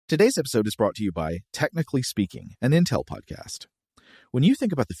Today's episode is brought to you by Technically Speaking, an Intel podcast. When you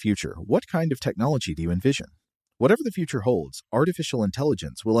think about the future, what kind of technology do you envision? Whatever the future holds, artificial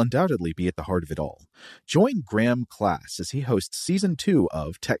intelligence will undoubtedly be at the heart of it all. Join Graham Class as he hosts Season 2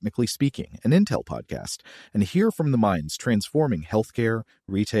 of Technically Speaking, an Intel podcast, and hear from the minds transforming healthcare,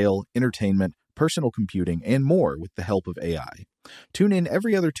 retail, entertainment, personal computing, and more with the help of AI. Tune in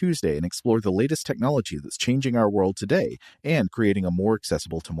every other Tuesday and explore the latest technology that's changing our world today and creating a more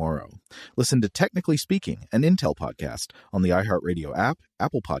accessible tomorrow. Listen to Technically Speaking, an Intel podcast on the iHeartRadio app,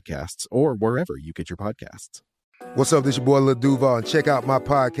 Apple Podcasts, or wherever you get your podcasts. What's up, this your boy Lil Duval, and check out my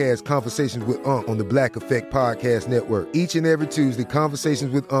podcast, Conversations with Unc, on the Black Effect Podcast Network. Each and every Tuesday,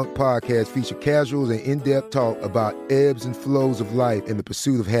 Conversations with Unc podcast feature casuals and in-depth talk about ebbs and flows of life and the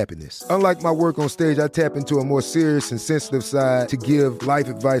pursuit of happiness. Unlike my work on stage, I tap into a more serious and sensitive side to give life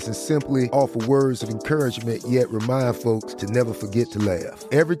advice and simply offer words of encouragement, yet remind folks to never forget to laugh.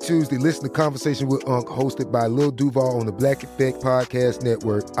 Every Tuesday, listen to Conversations with Unc, hosted by Lil Duval on the Black Effect Podcast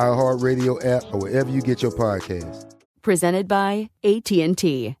Network, iHeartRadio app, or wherever you get your podcasts. Presented by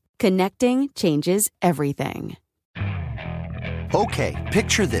AT&T. Connecting changes everything. Okay,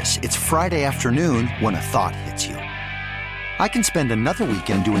 picture this. It's Friday afternoon when a thought hits you. I can spend another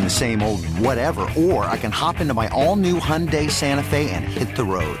weekend doing the same old whatever, or I can hop into my all-new Hyundai Santa Fe and hit the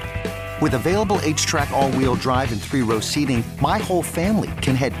road. With available H-Track all-wheel drive and 3-row seating, my whole family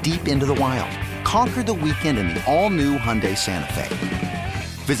can head deep into the wild. Conquer the weekend in the all-new Hyundai Santa Fe.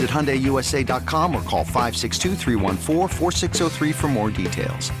 Visit HyundaiUSA.com or call 562-314-4603 for more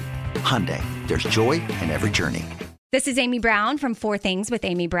details. Hyundai, there's joy in every journey. This is Amy Brown from 4 Things with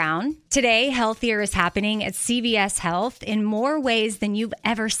Amy Brown. Today, healthier is happening at CVS Health in more ways than you've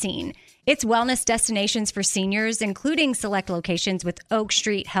ever seen. It's wellness destinations for seniors, including select locations with Oak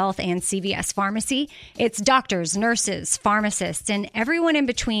Street Health and CVS Pharmacy. It's doctors, nurses, pharmacists, and everyone in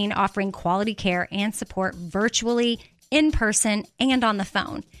between offering quality care and support virtually, in person, and on the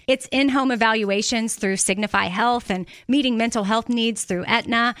phone. It's in-home evaluations through Signify Health and meeting mental health needs through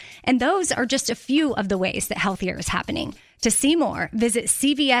Aetna. And those are just a few of the ways that healthier is happening. To see more, visit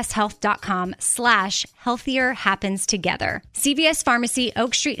cvshealth.com/healthier happens together. CVS Pharmacy,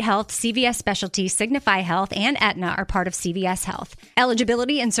 Oak Street Health, CVS Specialty, Signify Health, and Aetna are part of CVS Health.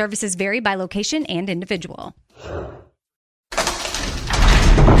 Eligibility and services vary by location and individual.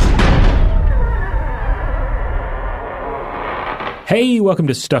 Hey, welcome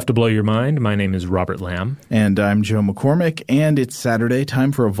to Stuff to Blow Your Mind. My name is Robert Lamb. And I'm Joe McCormick, and it's Saturday,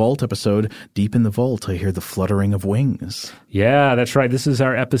 time for a Vault episode. Deep in the vault, I hear the fluttering of wings. Yeah, that's right. This is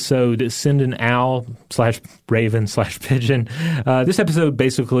our episode, Send an Owl /Raven/Pigeon. This episode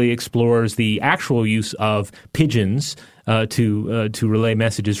basically explores the actual use of pigeons to relay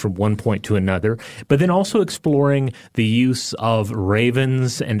messages from one point to another, but then also exploring the use of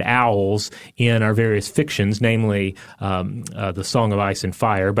ravens and owls in our various fictions, namely The Song of Ice and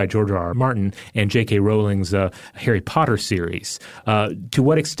Fire by George R.R. Martin and J.K. Rowling's Harry Potter series. To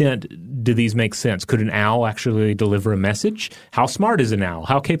what extent do these make sense? Could an owl actually deliver a message? How smart is an owl?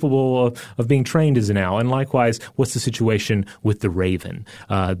 How capable of being trained is an owl? And likewise, what's the situation with the raven?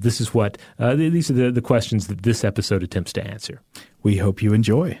 These are the questions that this episode attempts to answer. We hope you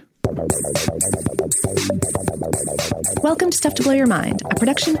enjoy. Welcome to Stuff to Blow Your Mind, a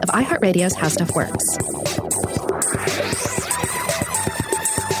production of iHeartRadio's How Stuff Works.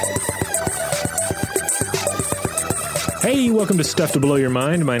 Hey, welcome to Stuff to Blow Your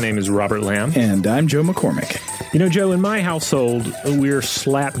Mind. My name is Robert Lamb. And I'm Joe McCormick. You know, Joe, in my household, we're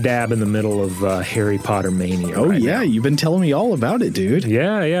slap dab in the middle of Harry Potter mania. Oh, yeah. Now. You've been telling me all about it, dude.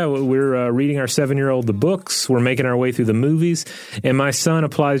 Yeah. We're reading our 7-year-old the books. We're making our way through the movies. And my son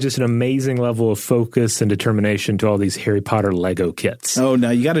applies just an amazing level of focus and determination to all these Harry Potter Lego kits. Oh, now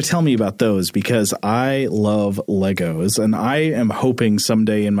you got to tell me about those because I love Legos. And I am hoping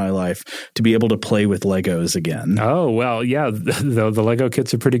someday in my life to be able to play with Legos again. Oh, well, yeah. The Lego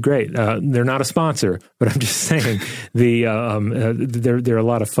kits are pretty great. They're not a sponsor, but I'm just saying. They're a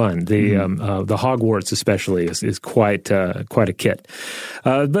lot of fun. The Hogwarts especially is quite a kit.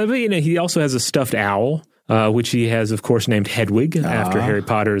 But you know, he also has a stuffed owl. Which he has, of course, named Hedwig after Harry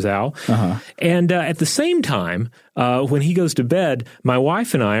Potter's owl. And at the same time, when he goes to bed, my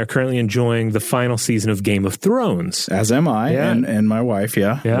wife and I are currently enjoying the final season of Game of Thrones. As am I, and my wife,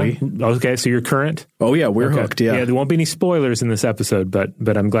 yeah. Okay, so you're current? Oh, yeah, we're hooked, yeah. Yeah, there won't be any spoilers in this episode,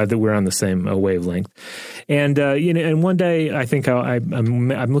 but I'm glad that we're on the same wavelength. And, and one day I think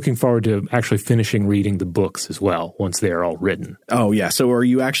I'm looking forward to actually finishing reading the books as well, once they're all written. Oh, yeah. So are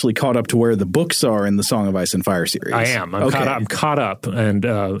you actually caught up to where the books are in the Song of Ice and Fire series? I am. I'm caught up and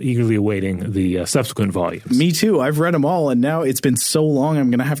eagerly awaiting the subsequent volumes. Me too. I've read them all, and now it's been so long, I'm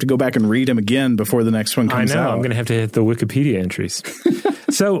going to have to go back and read them again before the next one comes out. I know. I'm going to have to hit the Wikipedia entries.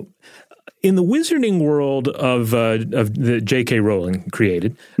 So in the wizarding world of the J.K. Rowling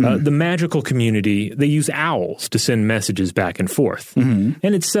created, the magical community, they use owls to send messages back and forth. And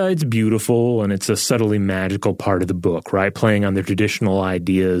it's beautiful, and it's a subtly magical part of the book, right? Playing on the traditional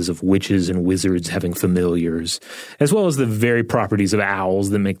ideas of witches and wizards having familiars, as well as the very properties of owls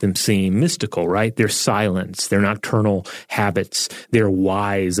that make them seem mystical, right? Their silence, their nocturnal habits, their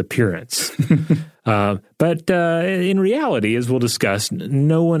wise appearance. But in reality, as we'll discuss,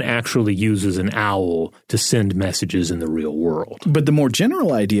 no one actually uses an owl to send messages in the real world. But the more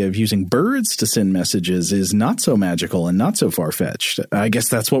general idea of using birds to send messages is not so magical and not so far-fetched. I guess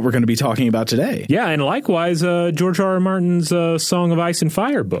that's what we're going to be talking about today. Yeah, and likewise, George R. R. Martin's Song of Ice and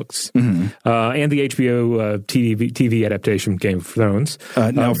Fire books and the HBO TV adaptation Game of Thrones.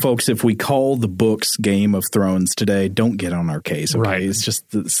 Now, folks, if we call the books Game of Thrones today, don't get on our case, okay? Right. It's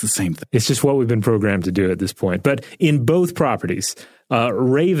the same thing. It's just what we've been programmed to do at this point. But in both properties,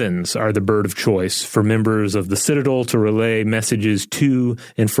 ravens are the bird of choice for members of the Citadel to relay messages to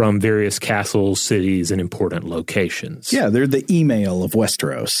and from various castles, cities, and important locations. Yeah, they're the email of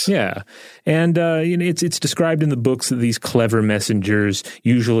Westeros. Yeah. And it's described in the books that these clever messengers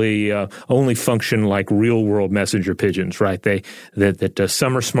usually only function like real-world messenger pigeons, right? That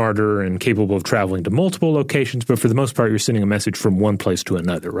some are smarter and capable of traveling to multiple locations, but for the most part, you're sending a message from one place to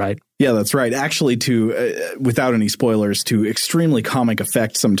another, right? Yeah, that's right. Actually, without any spoilers, to extremely comic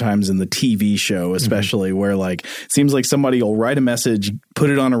effect sometimes in the TV show, especially where it seems like somebody will write a message, put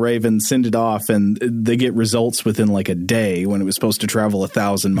it on a raven, send it off, and they get results within a day when it was supposed to travel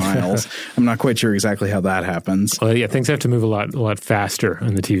 1,000 miles. I'm not quite sure exactly how that happens. Well, yeah, things have to move a lot faster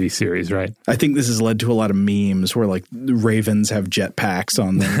in the TV series, right? I think this has led to a lot of memes where ravens have jetpacks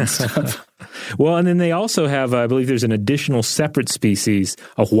on them and stuff. Well, and then they also have, I believe there's an additional separate species,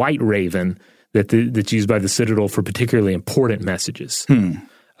 a white raven, that's used by the Citadel for particularly important messages.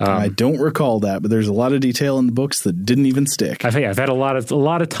 I don't recall that, but there's a lot of detail in the books that didn't even stick. I've had a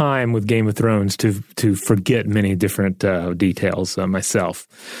lot of time with Game of Thrones to forget many different details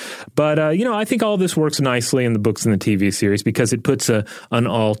myself. But I think all this works nicely in the books and the TV series because it puts an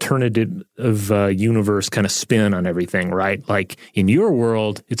alternative universe kind of spin on everything, right? Like in your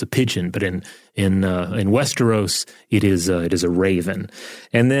world, it's a pigeon, but in Westeros, it is a raven.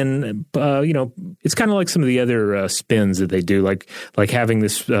 And then it's kind of like some of the other spins that they do, like having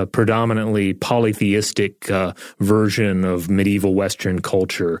this predominantly polytheistic version of medieval Western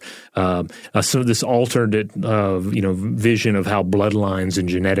culture. So this alternate vision of how bloodlines and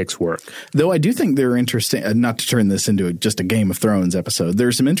genetics work. Though I do think they're interesting. Not to turn this into just a Game of Thrones episode,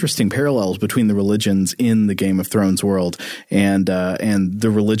 there's some interesting parallels between the religions in the Game of Thrones world and the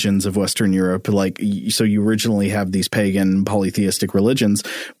religions of Western Europe. So you originally have these pagan polytheistic religions,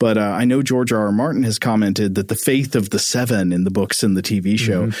 but I know George R. R. Martin has commented that the faith of the seven in the books and the TV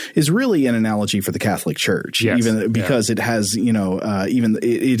show is really an analogy for the Catholic Church, even because it has,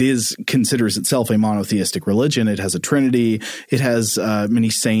 it considers itself a monotheistic religion. It has a Trinity. It has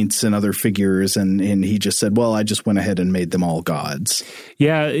many saints and other figures, and he just said, well, I just went ahead and made them all gods.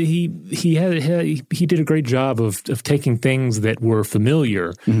 Yeah, he did a great job of taking things that were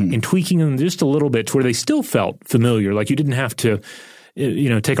familiar and tweaking them just a little bit to where they still felt familiar. Like you didn't have to,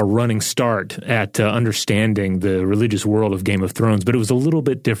 take a running start at understanding the religious world of Game of Thrones, but it was a little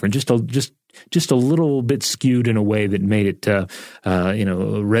bit different, just a little bit skewed in a way that made it,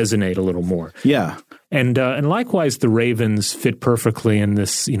 resonate a little more. Yeah. And likewise, the ravens fit perfectly in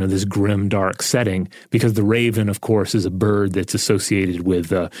this, this grim, dark setting because the raven, of course, is a bird that's associated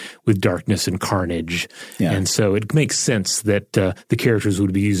with darkness and carnage. Yeah. And so it makes sense that the characters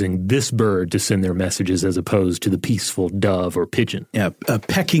would be using this bird to send their messages as opposed to the peaceful dove or pigeon. Yeah,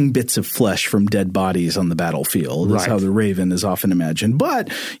 pecking bits of flesh from dead bodies on the battlefield is how the raven is often imagined. But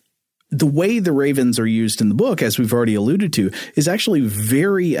the way the ravens are used in the book, as we've already alluded to, is actually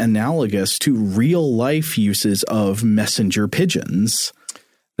very analogous to real-life uses of messenger pigeons.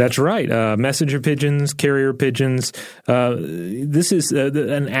 That's right. Messenger pigeons, carrier pigeons. This is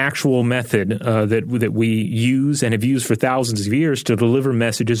an actual method that we use and have used for thousands of years to deliver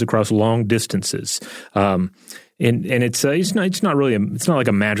messages across long distances. And it's not like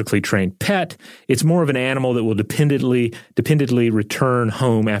a magically trained pet. It's more of an animal that will dependently return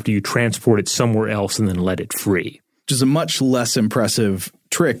home after you transport it somewhere else and then let it free. Which is a much less impressive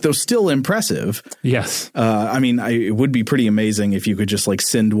trick, though still impressive. Yes. It would be pretty amazing if you could just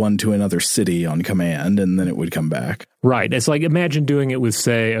send one to another city on command and then it would come back. Right. It's like imagine doing it with,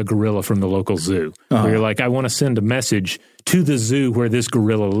 say, a gorilla from the local zoo. Where you're like, I want to send a message to the zoo where this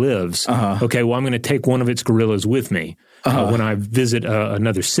gorilla lives. Okay, well, I'm going to take one of its gorillas with me. When I visit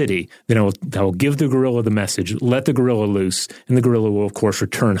another city, then I will give the gorilla the message, let the gorilla loose, and the gorilla will, of course,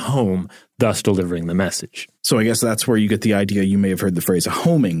 return home, thus delivering the message. So I guess that's where you get the idea. You may have heard the phrase a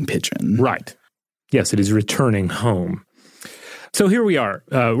homing pigeon. Right. Yes, it is returning home. So here we are.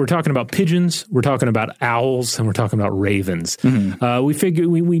 We're talking about pigeons, we're talking about owls, and we're talking about ravens. We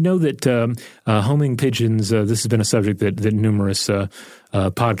know that homing pigeons, this has been a subject that numerous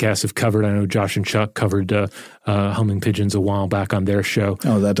podcasts have covered. I know Josh and Chuck covered homing pigeons a while back on their show.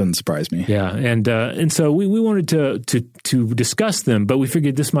 Oh, that doesn't surprise me. Yeah, and so we wanted to discuss them, but we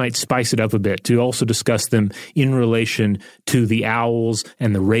figured this might spice it up a bit to also discuss them in relation to the owls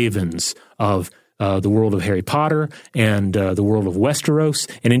and the ravens of the world of Harry Potter and the world of Westeros.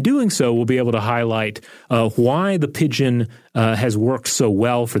 And in doing so, we'll be able to highlight why the pigeon has worked so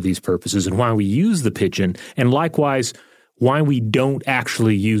well for these purposes and why we use the pigeon, and likewise, why we don't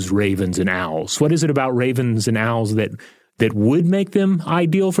actually use ravens and owls. What is it about ravens and owls that would make them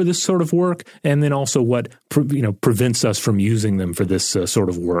ideal for this sort of work, and then also what prevents us from using them for this sort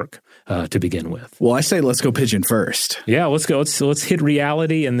of work to begin with? Well, I say let's go pigeon first. Yeah, let's go. Let's hit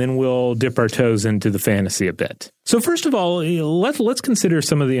reality, and then we'll dip our toes into the fantasy a bit. So first of all, let's consider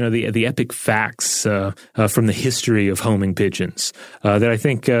some of the epic facts from the history of homing pigeons that I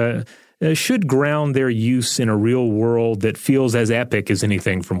think should ground their use in a real world that feels as epic as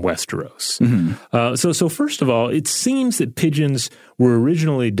anything from Westeros. So first of all, it seems that pigeons were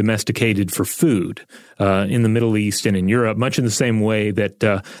originally domesticated for food in the Middle East and in Europe, much in the same way that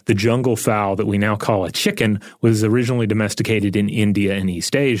the jungle fowl that we now call a chicken was originally domesticated in India and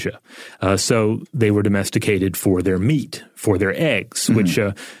East Asia. So they were domesticated for their meat, for their eggs, which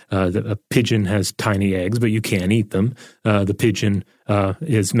a pigeon has tiny eggs, but you can eat them. The pigeon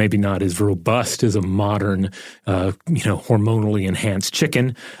is maybe not as robust as a modern, hormonally enhanced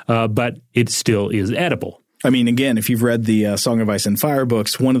chicken, but it still is edible. I mean, again, if you've read the Song of Ice and Fire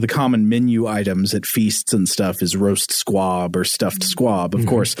books, one of the common menu items at feasts and stuff is roast squab or stuffed squab. Of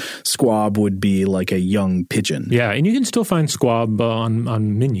course, squab would be like a young pigeon. Yeah, and you can still find squab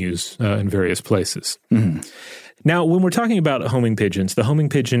on menus in various places. Now, when we're talking about homing pigeons, the homing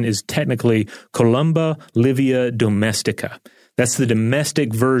pigeon is technically Columba livia domestica. That's the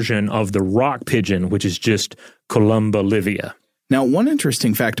domestic version of the rock pigeon, which is just Columba livia. Now, one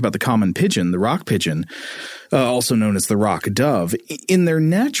interesting fact about the common pigeon, the rock pigeon, also known as the rock dove, in their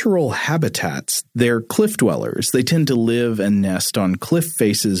natural habitats, they're cliff dwellers. They tend to live and nest on cliff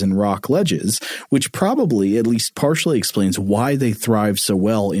faces and rock ledges, which probably at least partially explains why they thrive so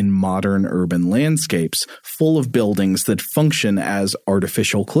well in modern urban landscapes full of buildings that function as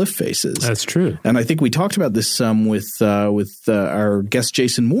artificial cliff faces. That's true. And I think we talked about this some with our guest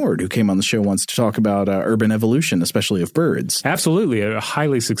Jason Ward, who came on the show once to talk about urban evolution, especially of birds. Absolutely, a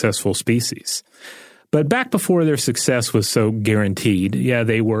highly successful species. But back before their success was so guaranteed,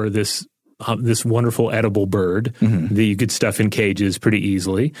 they were this wonderful edible bird that you could stuff in cages pretty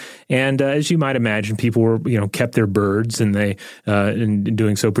easily. And as you might imagine, people were, kept their birds, and they, in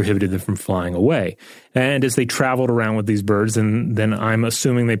doing so, prohibited them from flying away. And as they traveled around with these birds, and then I'm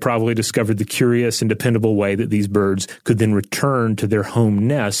assuming they probably discovered the curious and dependable way that these birds could then return to their home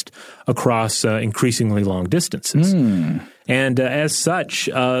nest across increasingly long distances. And as such,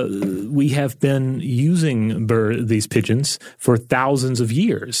 we have been using these pigeons for thousands of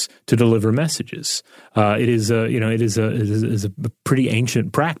years to deliver messages. It is a pretty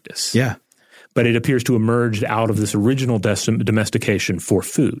ancient practice. Yeah, but it appears to emerge out of this original domestication for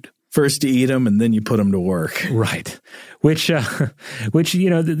food. First you eat them, and then you put them to work. Right. Which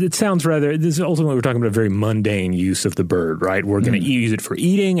it sounds rather, this ultimately we're talking about a very mundane use of the bird, right? We're going to use it for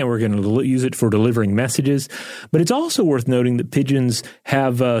eating, and we're going to use it for delivering messages. But it's also worth noting that pigeons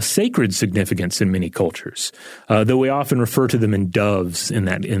have sacred significance in many cultures, though we often refer to them in doves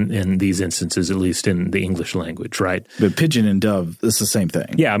in these instances, at least in the English language, right? But pigeon and dove, it's the same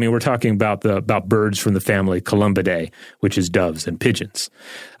thing. Yeah, I mean, we're talking about birds from the family Columbidae, which is doves and pigeons.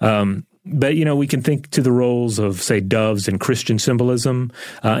 But, we can think to the roles of, say, doves in Christian symbolism,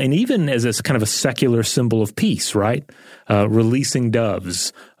 and even as a kind of a secular symbol of peace, right? Releasing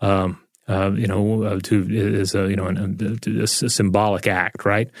doves, as a symbolic act,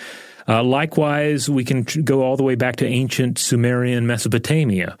 right? Likewise, we can go all the way back to ancient Sumerian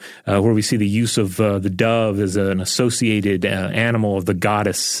Mesopotamia, where we see the use of the dove as an associated animal of the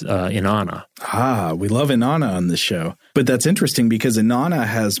goddess Inanna. We love Inanna on this show. But that's interesting because Inanna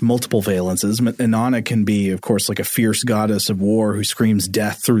has multiple valences. Inanna can be, of course, like a fierce goddess of war who screams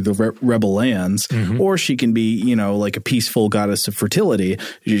death through the rebel lands, or she can be, like a peaceful goddess of fertility.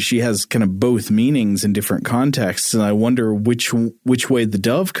 She has kind of both meanings in different contexts, and I wonder which way the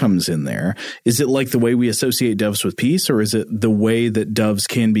dove comes in there. Is it like the way we associate doves with peace, or is it the way that doves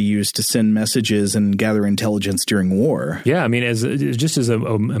can be used to send messages and gather intelligence during war? Yeah, I mean, as a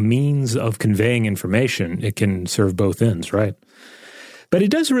means of conveying information, it can serve both ends, right? But it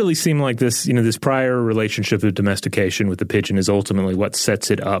does really seem like this prior relationship of domestication with the pigeon is ultimately what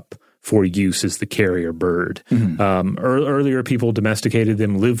sets it up for use as the carrier bird. Earlier, people domesticated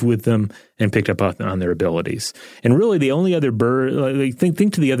them, lived with them, and picked up on their abilities. And really, the only other bird,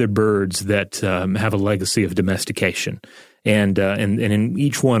 think to the other birds that have a legacy of domestication. And in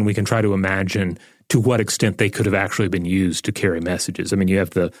each one, we can try to imagine to what extent they could have actually been used to carry messages. I mean, you have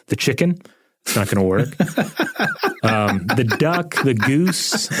the chicken. It's not going to work. The duck, the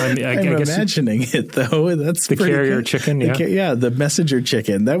goose. I guess imagining it, though. That's the carrier good. Chicken, yeah. The messenger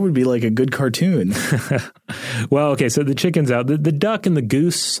chicken. That would be like a good cartoon. Well, okay, so the chicken's out. The duck and the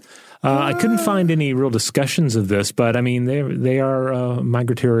goose, I couldn't find any real discussions of this, but, I mean, they are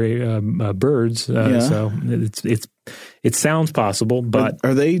migratory birds, so it sounds possible, but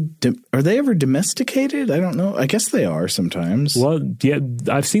are they ever domesticated? I don't know. I guess they are sometimes. Well, yeah,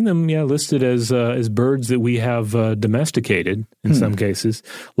 I've seen them listed as birds that we have domesticated in some cases.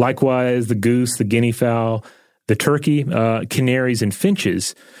 Likewise, the goose, the guinea fowl, the turkey, canaries, and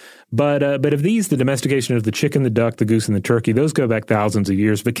finches. But of these, the domestication of the chicken, the duck, the goose, and the turkey, those go back thousands of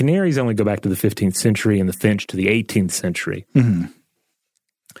years. But canaries only go back to the 15th century, and the finch to the 18th century.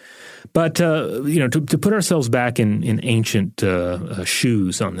 But, to put ourselves back in ancient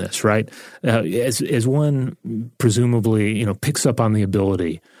shoes on this, right, as one presumably, picks up on the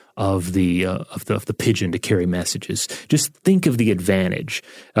ability of the pigeon to carry messages, just think of the advantage.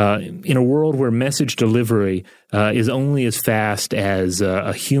 In a world where message delivery is only as fast as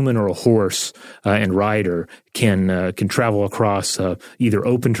a human or a horse and rider can travel across either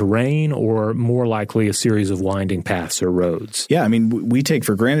open terrain or more likely a series of winding paths or roads. Yeah, I mean, we take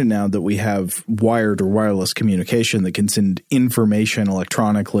for granted now that we have wired or wireless communication that can send information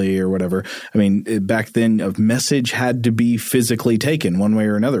electronically or whatever. I mean, back then, a message had to be physically taken one way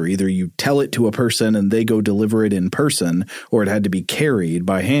or another. Either you tell it to a person and they go deliver it in person, or it had to be carried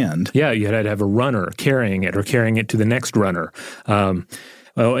by hand. Yeah, you had to have a runner carrying it or carrying it to the next runner.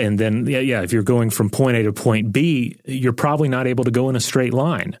 And then, if you're going from point A to point B, you're probably not able to go in a straight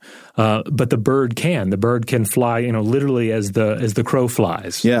line. But the bird can. The bird can fly, literally as the crow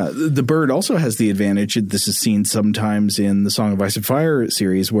flies. Yeah, the bird also has the advantage. This is seen sometimes in the Song of Ice and Fire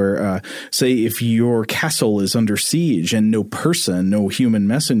series where, say, if your castle is under siege and no human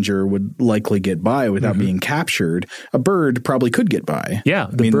messenger would likely get by without being captured, a bird probably could get by. Yeah,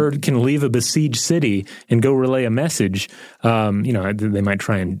 the bird can leave a besieged city and go relay a message. They might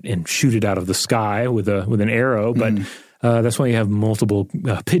try and shoot it out of the sky with an arrow, but that's why you have multiple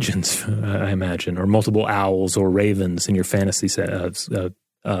pigeons, I imagine, or multiple owls or ravens in your fantasy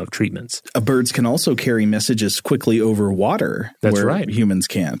treatments. Birds can also carry messages quickly over water. That's where right. Humans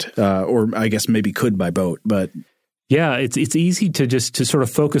can't, or I guess maybe could by boat, but. Yeah, it's easy to sort of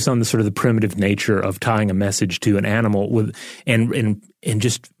focus on the sort of the primitive nature of tying a message to an animal and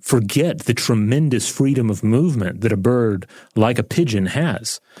just forget the tremendous freedom of movement that a bird like a pigeon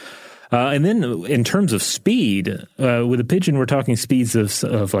has. And then in terms of speed, with a pigeon, we're talking speeds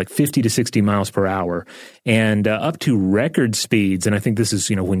of like 50 to 60 miles per hour and up to record speeds. And I think this is,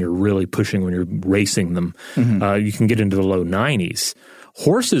 when you're really pushing, when you're racing them, you can get into the low 90s.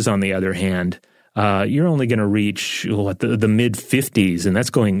 Horses, on the other hand, you're only going to reach the mid-50s, and that's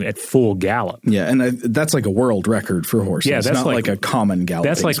going at full gallop. Yeah, and that's like a world record for horses. Yeah, that's not like a common galloping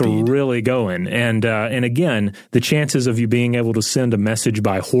That's like speed. Really going. And again, the chances of you being able to send a message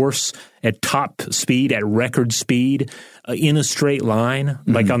by horse at top speed, at record speed, in a straight line,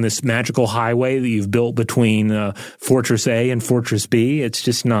 like on this magical highway that you've built between Fortress A and Fortress B, it's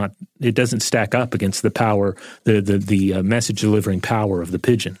just not – it doesn't stack up against the power, the message-delivering power of the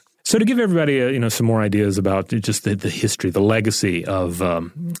pigeon. So to give everybody, some more ideas about just the history, the legacy of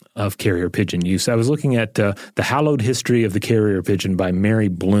carrier pigeon use, I was looking at the Hallowed History of the Carrier Pigeon by Mary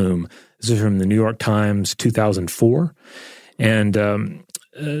Bloom. This is from the New York Times, 2004, and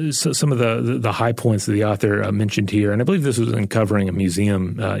so some of the high points that the author mentioned here, and I believe this was in covering a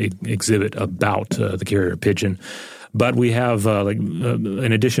museum exhibit about the carrier pigeon. But we have,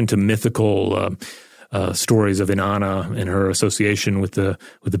 in addition to mythical stories of Inanna and her association with the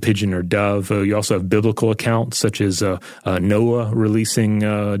pigeon or dove. You also have biblical accounts such as Noah releasing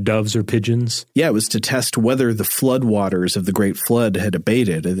doves or pigeons. Yeah, it was to test whether the flood waters of the Great Flood had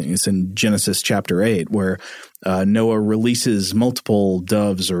abated. I think it's in Genesis chapter 8 where Noah releases multiple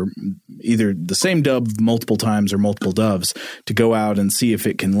doves, or either the same dove multiple times or multiple doves, to go out and see if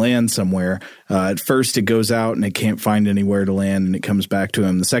it can land somewhere. At first it goes out and it can't find anywhere to land, and it comes back to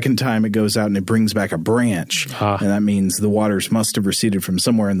him. The second time it goes out and it brings back a branch, and that means the waters must have receded from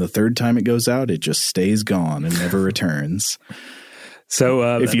somewhere. And the third time it goes out, it just stays gone and never returns.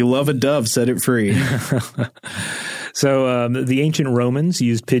 So if you love a dove, set it free. So the ancient Romans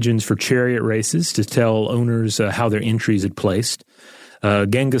used pigeons for chariot races to tell owners how their entries had placed.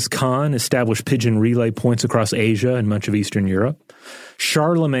 Genghis Khan established pigeon relay points across Asia and much of Eastern Europe.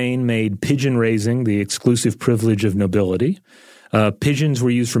 Charlemagne made pigeon raising the exclusive privilege of nobility. Pigeons were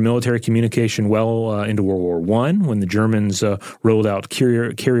used for military communication well into World War I, when the Germans rolled out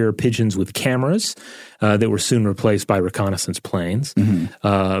carrier pigeons with cameras that were soon replaced by reconnaissance planes.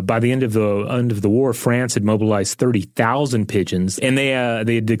 Mm-hmm. By the end of the war, France had mobilized 30,000 pigeons, and they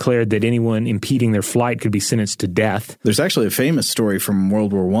had declared that anyone impeding their flight could be sentenced to death. There's actually a famous story from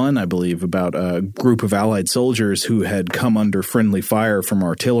World War I believe, about a group of Allied soldiers who had come under friendly fire from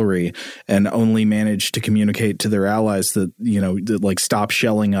artillery and only managed to communicate to their allies that, like, stop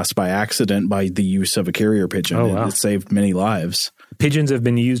shelling us by accident by the use of a carrier pigeon. Oh, wow. It saved many lives. Pigeons have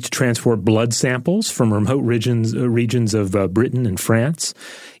been used to transport blood samples from remote regions of Britain and France.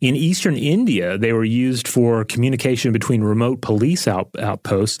 In eastern India, they were used for communication between remote police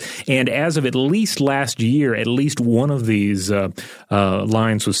outposts. And as of at least last year, at least one of these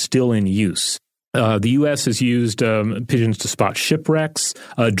lines was still in use. The U.S. has used pigeons to spot shipwrecks.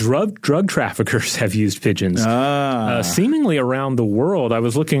 Drug traffickers have used pigeons. Seemingly around the world. I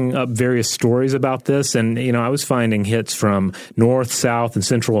was looking up various stories about this, and I was finding hits from North, South, and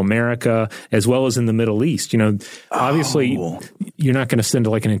Central America, as well as in the Middle East. Obviously, you're not going to send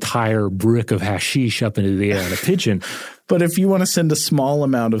like an entire brick of hashish up into the air on a pigeon. But if you want to send a small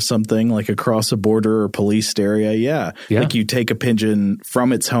amount of something, like across a border or policed area, yeah. Like you take a pigeon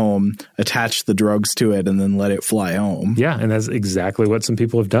from its home, attach the drugs to it, and then let it fly home. Yeah, and that's exactly what some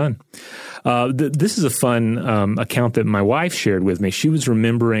people have done. This is a fun account that my wife shared with me. She was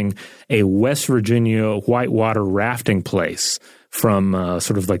remembering a West Virginia whitewater rafting place from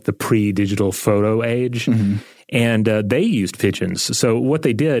sort of like the pre-digital photo age. Mm-hmm. And they used pigeons. So what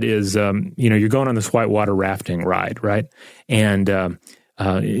they did is, you're going on this whitewater rafting ride, right? And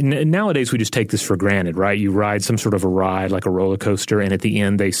nowadays we just take this for granted, right? You ride some sort of a ride like a roller coaster, and at the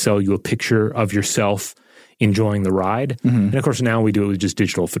end they sell you a picture of yourself enjoying the ride. Mm-hmm. And of course now we do it with just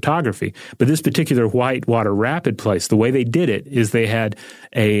digital photography. But this particular whitewater rapid place, the way they did it is they had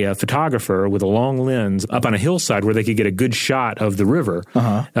a photographer with a long lens up on a hillside where they could get a good shot of the river.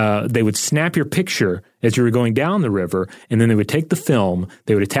 Uh-huh. They would snap your picture as you were going down the river, and then they would take the film,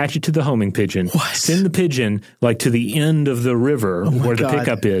 they would attach it to the homing pigeon, send the pigeon like to the end of the river where the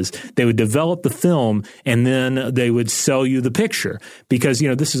pickup is. They would develop the film, and then they would sell you the picture. Because,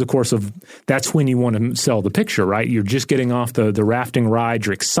 this is, of course, that's when you want to sell the picture, right? You're just getting off the rafting ride.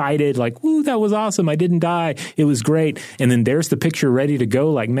 You're excited, like, woo, that was awesome. I didn't die. It was great. And then there's the picture ready to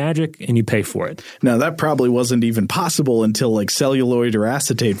go like magic, and you pay for it. Now, that probably wasn't even possible until like celluloid or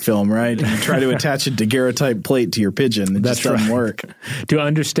acetate film, right? And you try to attach a daguerreotype plate to your pigeon. It just doesn't work. To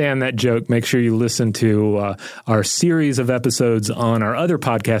understand that joke, make sure you listen to our series of episodes on our other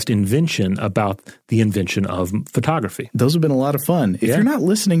podcast, Invention, about the invention of photography. Those have been a lot of fun. If you're not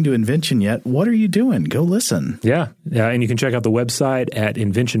listening to Invention yet, what are you doing? Go listen. Yeah. And you can check out the website at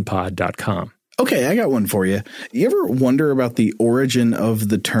inventionpod.com. Okay, I got one for you. You ever wonder about the origin of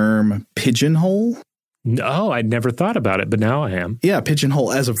the term pigeonhole? No, I'd never thought about it, but now I am. Yeah,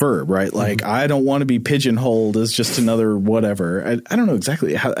 pigeonhole as a verb, right? Like, I don't want to be pigeonholed as just another whatever. I don't know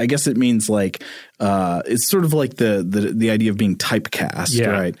exactly how. I guess it means like it's sort of like the idea of being typecast,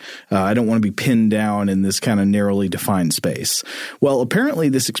 right? I don't want to be pinned down in this kind of narrowly defined space. Well, apparently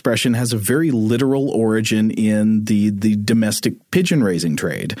this expression has a very literal origin in the domestic pigeon raising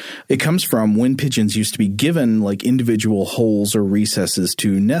trade. It comes from when pigeons used to be given like individual holes or recesses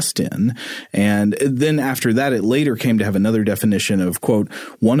to nest in, and then after that, it later came to have another definition of, quote,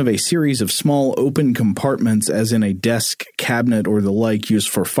 one of a series of small open compartments as in a desk, cabinet, or the like used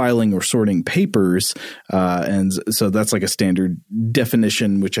for filing or sorting papers. And so that's like a standard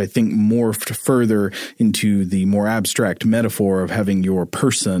definition, which I think morphed further into the more abstract metaphor of having your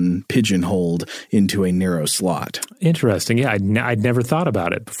person pigeonholed into a narrow slot. Interesting. Yeah, I'd never thought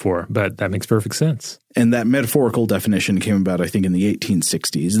about it before, but that makes perfect sense. And that metaphorical definition came about, I think, in the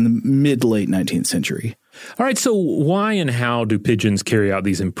 1860s, in the mid-late 19th century. All right, so why and how do pigeons carry out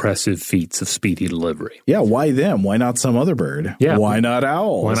these impressive feats of speedy delivery? Yeah, why them? Why not some other bird? Yeah. Why not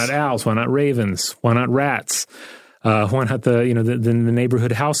owls? Why not owls? Why not ravens? Why not rats? Why not the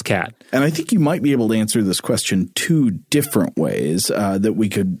neighborhood house cat? And I think you might be able to answer this question two different ways that we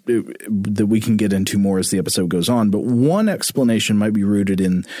can get into more as the episode goes on. But one explanation might be rooted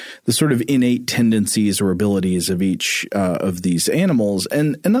in the sort of innate tendencies or abilities of each of these animals,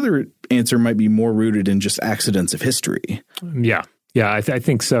 and another answer might be more rooted in just accidents of history. Yeah, I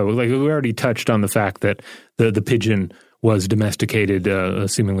think so. Like we already touched on the fact that the pigeon was domesticated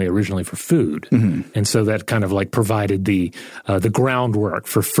seemingly originally for food. Mm-hmm. And so that kind of like provided the groundwork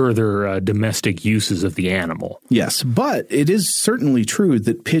for further domestic uses of the animal. Yes, but it is certainly true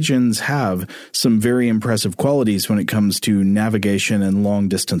that pigeons have some very impressive qualities when it comes to navigation and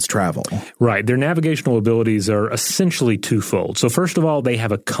long-distance travel. Right. Their navigational abilities are essentially twofold. So first of all, they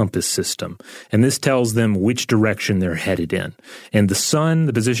have a compass system, and this tells them which direction they're headed in. And the sun,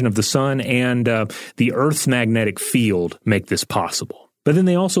 the position of the sun, and the Earth's magnetic field make this possible. But then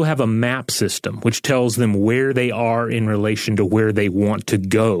they also have a map system, which tells them where they are in relation to where they want to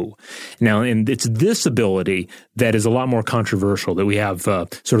go. Now, and it's this ability that is a lot more controversial, that we have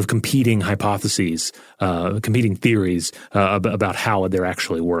sort of competing hypotheses, competing theories about how they're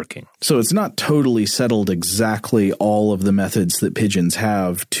actually working. So it's not totally settled exactly all of the methods that pigeons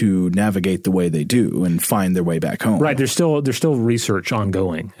have to navigate the way they do and find their way back home. Right. There's still research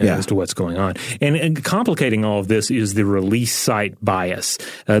ongoing as to what's going on. And complicating all of this is the release site bias.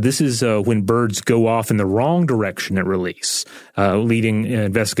 This is when birds go off in the wrong direction at release, leading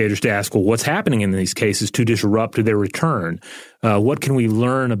investigators to ask, well, what's happening in these cases to disrupt their return? What can we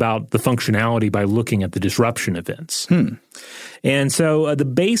learn about the functionality by looking at the disruption events? And so the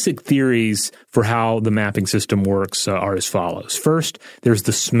basic theories for how the mapping system works are as follows. First, there's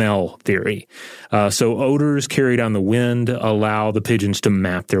the smell theory. So odors carried on the wind allow the pigeons to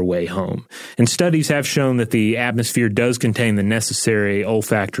map their way home. And studies have shown that the atmosphere does contain the necessary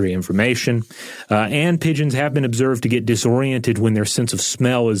olfactory information. And pigeons have been observed to get disoriented when their sense of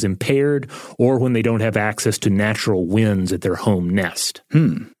smell is impaired or when they don't have access to natural winds at their home nest.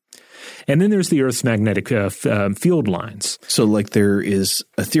 And then there's the Earth's magnetic field lines. So like there is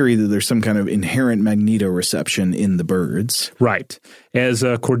a theory that there's some kind of inherent magnetoreception in the birds. Right. As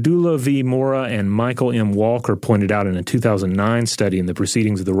Cordula V. Mora and Michael M. Walker pointed out in a 2009 study in the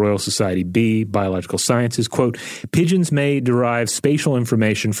Proceedings of the Royal Society B, Biological Sciences, quote, pigeons may derive spatial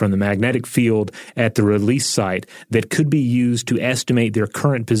information from the magnetic field at the release site that could be used to estimate their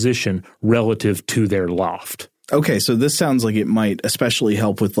current position relative to their loft. Okay, so this sounds like it might especially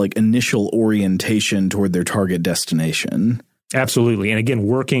help with like initial orientation toward their target destination. Absolutely. And again,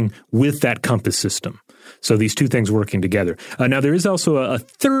 working with that compass system. So these two things working together. Now, there is also a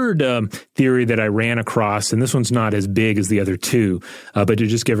third theory that I ran across, and this one's not as big as the other two, but to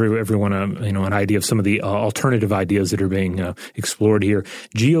just give everyone an idea of some of the alternative ideas that are being explored here.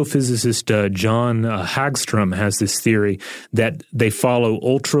 Geophysicist John Hagstrom has this theory that they follow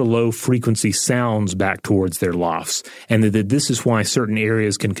ultra-low frequency sounds back towards their lofts, and that this is why certain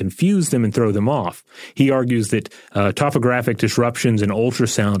areas can confuse them and throw them off. He argues that topographic disruptions and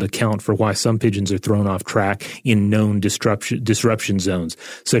ultrasound account for why some pigeons are thrown off track in known disruption zones,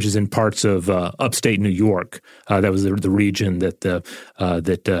 such as in parts of upstate New York. That was the region that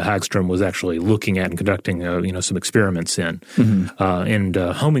Hagstrom was actually looking at and conducting some experiments in. Mm-hmm. And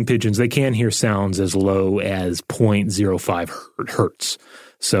homing pigeons, they can hear sounds as low as 0.05 hertz.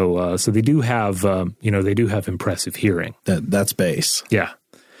 So they do have impressive hearing. That's bass. Yeah.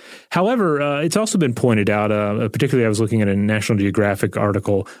 However, it's also been pointed out, particularly I was looking at a National Geographic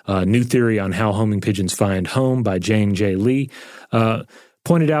article, New Theory on How Homing Pigeons Find Home by Jane J. Lee,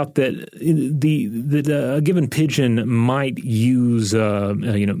 pointed out that a given pigeon might use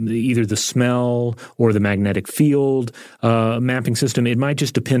either the smell or the magnetic field mapping system. It might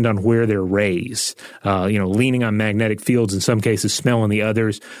just depend on where they're raised. Leaning on magnetic fields in some cases, smell in the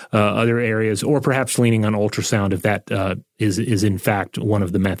other areas, or perhaps leaning on ultrasound if that is in fact one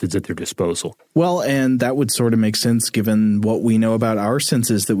of the methods at their disposal. Well, and that would sort of make sense given what we know about our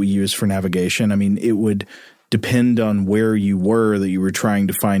senses that we use for navigation. I mean, it would depend on where you were that you were trying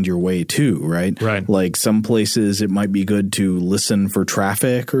to find your way to, right? Right. Like some places it might be good to listen for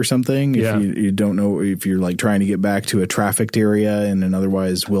traffic or something. Yeah. If you don't know, if you're like trying to get back to a trafficked area in an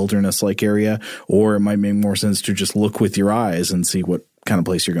otherwise wilderness-like area, or it might make more sense to just look with your eyes and see what kind of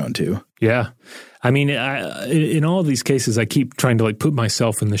place you're going to. Yeah. I mean, in all of these cases, I keep trying to put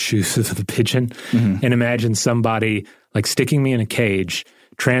myself in the shoes of the pigeon and imagine somebody sticking me in a cage,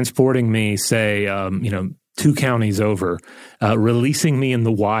 transporting me, say, 2 counties over, releasing me in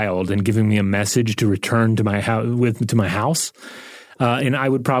the wild and giving me a message to return to my house. And I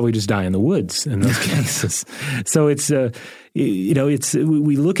would probably just die in the woods in those cases. So it's, we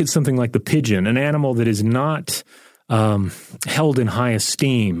look at something like the pigeon, an animal that is not held in high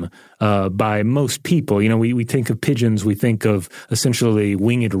esteem by most people. We think of pigeons, we think of essentially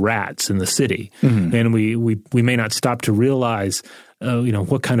winged rats in the city. And we may not stop to realize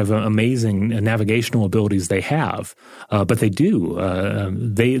what kind of amazing navigational abilities they have, but they do.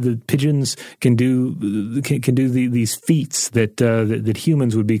 The pigeons can do these feats that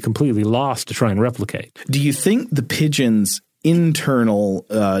humans would be completely lost to try and replicate. Do you think the pigeon's internal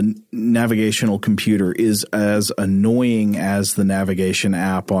navigational computer is as annoying as the navigation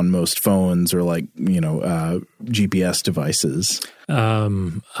app on most phones or GPS devices?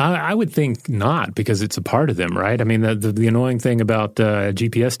 I would think not, because it's a part of them, right? I mean, the annoying thing about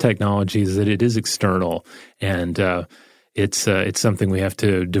GPS technology is that it is external, and it's something we have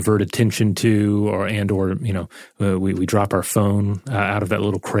to divert attention to, or we drop our phone out of that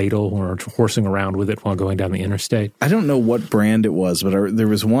little cradle or horsing around with it while going down the interstate. I don't know what brand it was, but there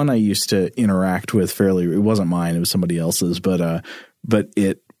was one I used to interact with fairly. It wasn't mine; it was somebody else's, but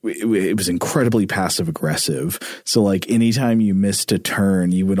it was incredibly passive aggressive. So anytime you missed a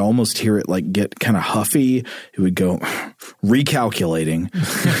turn, you would almost hear it get kind of huffy. It would go recalculating.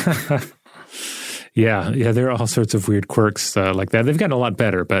 Yeah, there are all sorts of weird quirks like that. They've gotten a lot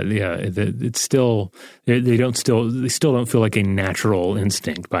better, but yeah, it's still they still don't feel like a natural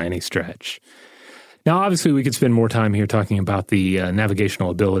instinct by any stretch. Now, obviously, we could spend more time here talking about the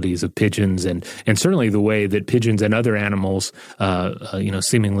navigational abilities of pigeons, and certainly the way that pigeons and other animals,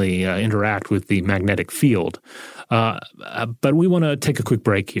 seemingly interact with the magnetic field. But we want to take a quick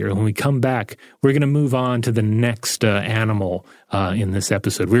break here. When we come back, we're going to move on to the next animal in this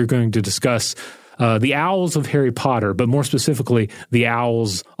episode. We're going to discuss the owls of Harry Potter, but more specifically, the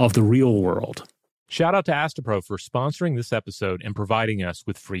owls of the real world. Shout out to Astepro for sponsoring this episode and providing us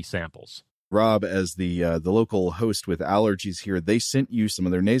with free samples. Rob, as the local host with allergies here, they sent you some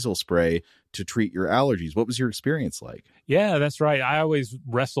of their nasal spray to treat your allergies. What was your experience like? Yeah, that's right. I always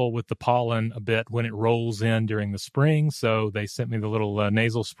wrestle with the pollen a bit when it rolls in during the spring, so they sent me the little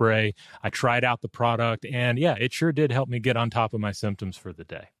nasal spray. I tried out the product, and yeah, it sure did help me get on top of my symptoms for the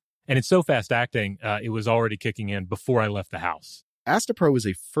day. And it's so fast-acting, it was already kicking in before I left the house. Astepro is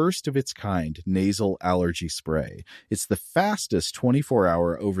a first-of-its-kind nasal allergy spray. It's the fastest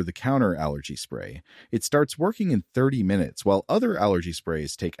 24-hour over-the-counter allergy spray. It starts working in 30 minutes, while other allergy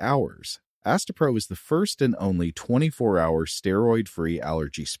sprays take hours. Astepro is the first and only 24-hour steroid-free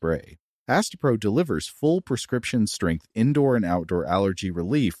allergy spray. Astepro delivers full prescription-strength indoor and outdoor allergy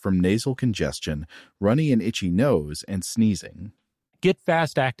relief from nasal congestion, runny and itchy nose, and sneezing. Get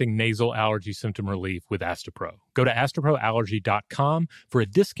fast-acting nasal allergy symptom relief with Astepro. Go to asteproallergy.com for a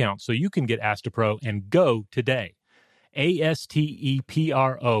discount so you can get Astepro and go today.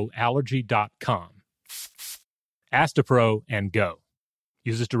 ASTEPRO allergy.com. Astepro and go.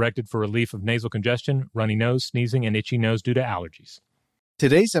 Use as directed for relief of nasal congestion, runny nose, sneezing, and itchy nose due to allergies.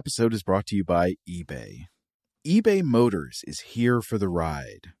 Today's episode is brought to you by eBay. eBay Motors is here for the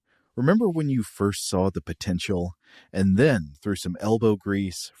ride. Remember when you first saw the potential? And then, through some elbow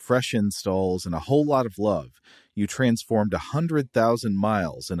grease, fresh installs, and a whole lot of love, you transformed 100,000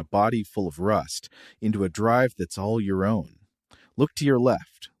 miles and a body full of rust into a drive that's all your own. Look to your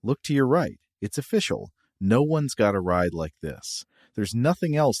left. Look to your right. It's official. No one's got a ride like this. There's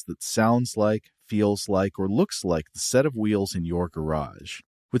nothing else that sounds like, feels like, or looks like the set of wheels in your garage.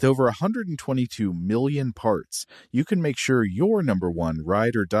 With over 122 million parts, you can make sure your number one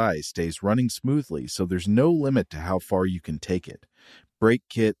ride or die stays running smoothly, so there's no limit to how far you can take it. Brake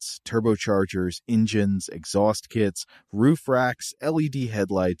kits, turbochargers, engines, exhaust kits, roof racks, LED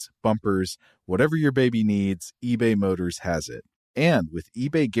headlights, bumpers, whatever your baby needs, eBay Motors has it. And with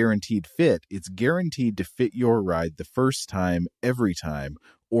eBay Guaranteed Fit, it's guaranteed to fit your ride the first time, every time,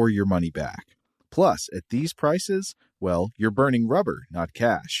 or your money back. Plus, at these prices, well, you're burning rubber, not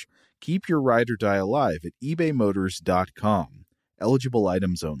cash. Keep your ride or die alive at ebaymotors.com. Eligible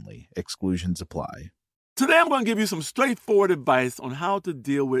items only. Exclusions apply. Today I'm going to give you some straightforward advice on how to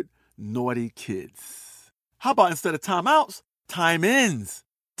deal with naughty kids. How about instead of timeouts, time-ins?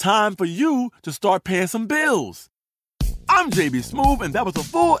 Time for you to start paying some bills. I'm JB Smoove, and that was a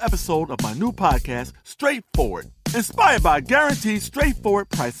full episode of my new podcast, Straightforward, inspired by guaranteed straightforward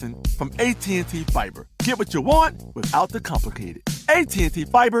pricing from AT&T Fiber. Get what you want without the complicated. AT&T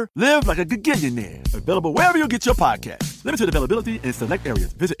Fiber, live like a gigillionaire. Available wherever you get your podcast. Limited availability in select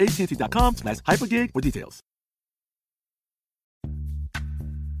areas. Visit AT&T.com/hypergig for details.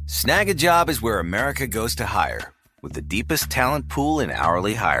 Snag a Job is where America goes to hire, with the deepest talent pool in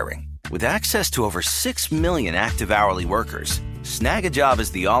hourly hiring. With access to over 6 million active hourly workers, Snag a Job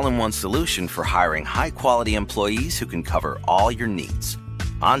is the all-in-one solution for hiring high-quality employees who can cover all your needs.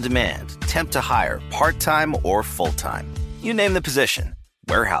 On demand, temp to hire, part-time or full-time. You name the position.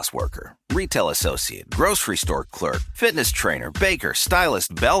 Warehouse worker, retail associate, grocery store clerk, fitness trainer, baker,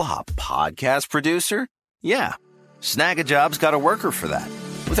 stylist, bellhop, podcast producer. Yeah, Snag a Job's got a worker for that.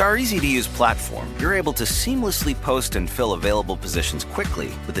 With our easy-to-use platform, you're able to seamlessly post and fill available positions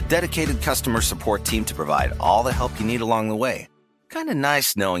quickly with a dedicated customer support team to provide all the help you need along the way. Kind of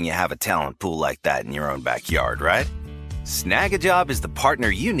nice knowing you have a talent pool like that in your own backyard, right? Snag a Job is the partner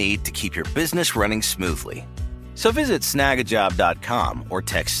you need to keep your business running smoothly. So visit snagajob.com or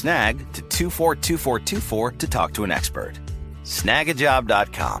text SNAG to 242424 to talk to an expert.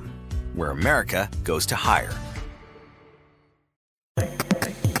 Snagajob.com, where America goes to hire.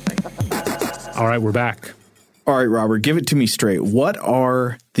 All right, we're back. All right, Robert, give it to me straight. What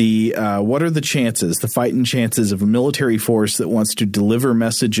are the chances, the fighting chances of a military force that wants to deliver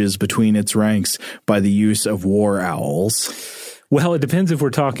messages between its ranks by the use of war owls? Well, it depends if we're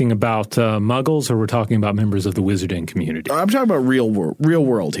talking about muggles or we're talking about members of the wizarding community. I'm talking about real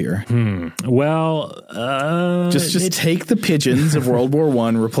world here. Well, just take the pigeons of World War I,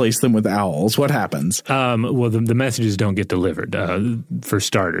 replace them with owls. What happens? Well, the messages don't get delivered, for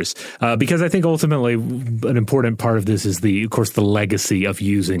starters, because I think ultimately an important part of this is of course, the legacy of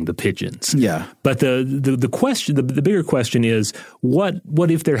using the pigeons. Yeah. But the question, the bigger question is, what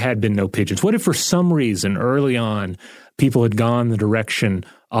if there had been no pigeons? What if for some reason early on people had gone the direction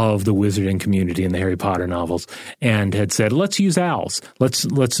of the wizarding community in the Harry Potter novels and had said, let's use owls.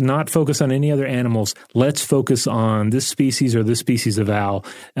 Let's not focus on any other animals. Let's focus on this species or this species of owl.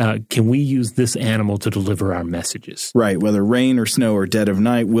 Can we use this animal to deliver our messages? Right. Whether rain or snow or dead of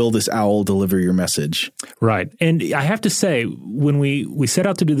night, will this owl deliver your message? Right. And I have to say, when we set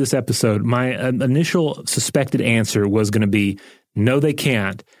out to do this episode, my initial suspected answer was going to be, no, they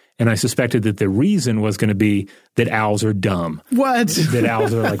can't. And I suspected that the reason was going to be that owls are dumb. What? That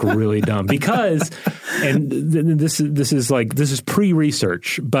owls are like really dumb because, and this is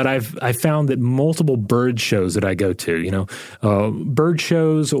pre-research, but I found that multiple bird shows that I go to, bird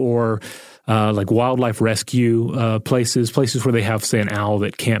shows or like wildlife rescue places where they have, say, an owl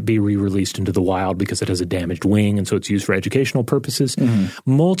that can't be re-released into the wild because it has a damaged wing, and so it's used for educational purposes.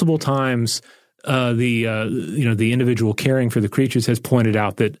 Mm-hmm. Multiple times. The individual caring for the creatures has pointed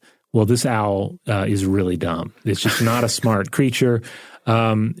out that, well, this owl is really dumb. It's just not a smart creature.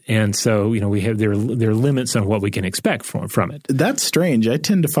 And so, we have there are limits on what we can expect from it. That's strange. I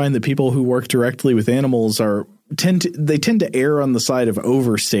tend to find that people who work directly with animals tend to err on the side of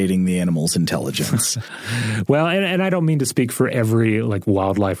overstating the animal's intelligence. Well, and I don't mean to speak for every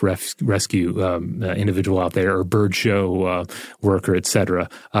wildlife rescue individual out there or bird show worker, et cetera.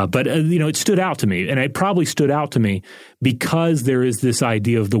 But it stood out to me, and it probably stood out to me because there is this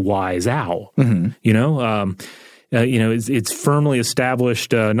idea of the wise owl. Mm-hmm. It's firmly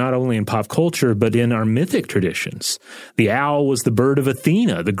established not only in pop culture, but in our mythic traditions. The owl was the bird of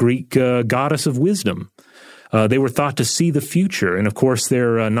Athena, the Greek goddess of wisdom. They were thought to see the future, and of course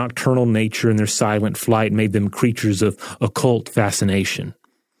their nocturnal nature and their silent flight made them creatures of occult fascination.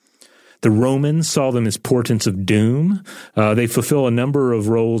 The Romans saw them as portents of doom. They fulfill a number of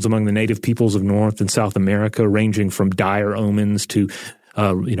roles among the native peoples of North and South America, ranging from dire omens to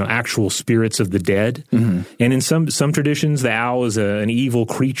actual spirits of the dead. Mm-hmm. And in some traditions, the owl is an evil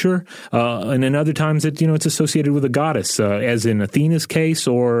creature. And in other times, it's associated with a goddess, as in Athena's case,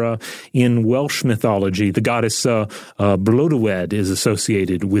 or in Welsh mythology, the goddess Blodeuwedd is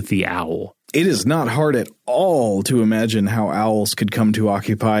associated with the owl. It is not hard at all to imagine how owls could come to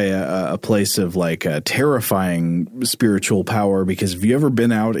occupy a place of terrifying spiritual power, because have you ever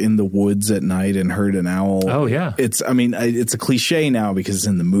been out in the woods at night and heard an owl? Oh, yeah. It's a cliche now because it's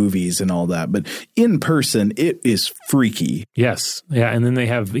in the movies and all that, but in person, it is freaky. Yes. Yeah. And then they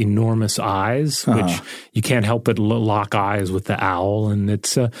have enormous eyes, which you can't help but lock eyes with the owl. And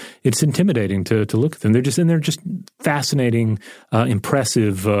it's intimidating to look at them. They're just fascinating,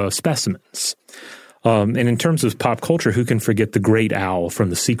 impressive specimens. And in terms of pop culture, who can forget the great owl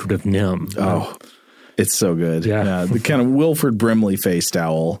from The Secret of NIMH? Oh, it's so good. Yeah. The kind of Wilford Brimley-faced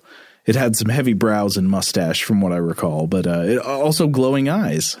owl. It had some heavy brows and mustache from what I recall, but it also glowing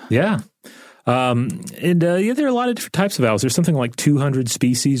eyes. Yeah. There are a lot of different types of owls. There's something like 200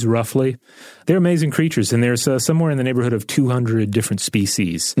 species, roughly. They're amazing creatures, and there's somewhere in the neighborhood of 200 different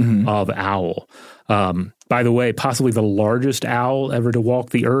species of owl. By the way, possibly the largest owl ever to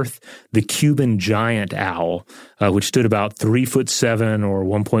walk the earth, the Cuban giant owl, which stood about 3'7" or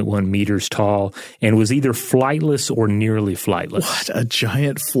 1.1 meters tall, and was either flightless or nearly flightless. What, a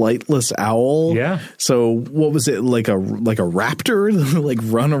giant flightless owl? Yeah. So what was it, like a raptor, like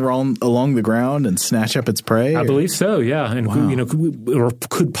run along the ground and snatch up its prey? I believe so. Yeah, and Wow.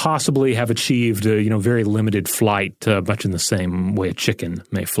 could possibly have achieved very limited flight, much in the same way a chicken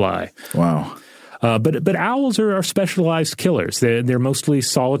may fly. Wow. But owls are specialized killers. They're mostly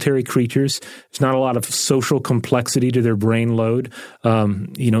solitary creatures. There's not a lot of social complexity to their brain load.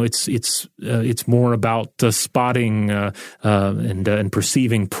 It's more about spotting and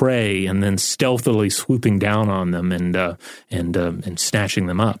perceiving prey, and then stealthily swooping down on them and snatching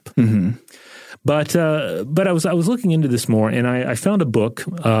them up. Mm-hmm. But I was looking into this more, and I found a book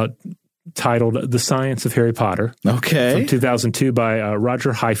titled The Science of Harry Potter. Okay. From 2002 by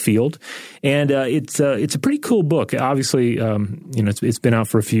Roger Highfield. And it's a pretty cool book. Obviously, it's been out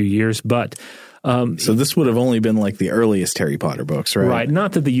for a few years, but so this would have only been like the earliest Harry Potter books, right? Right.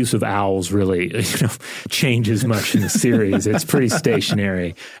 Not that the use of owls really, changes much in the series. It's pretty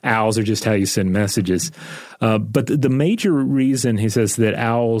stationary. Owls are just how you send messages. But the major reason, he says, that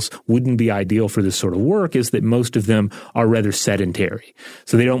owls wouldn't be ideal for this sort of work is that most of them are rather sedentary.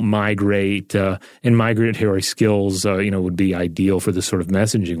 So they don't migrate, and migratory skills, would be ideal for this sort of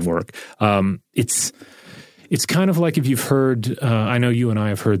messaging work. It's kind of like if you've heard, I know you and I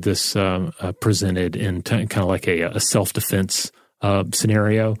have heard this presented in kind of like a self-defense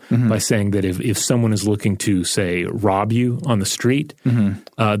scenario by saying that if someone is looking to, say, rob you on the street,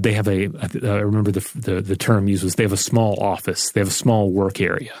 they have I remember the term used was they have a small office, they have a small work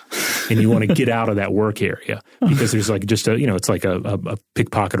area, and you want to get out of that work area because there's like just it's like a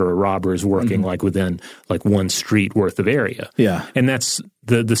pickpocket or a robber is working like within like one street worth of area. Yeah. And that's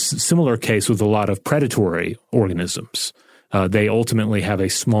the similar case with a lot of predatory organisms. They ultimately have a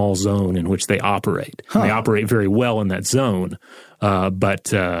small zone in which they operate. They operate very well in that zone,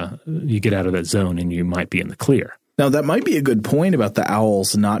 but you get out of that zone and you might be in the clear. Now, that might be a good point about the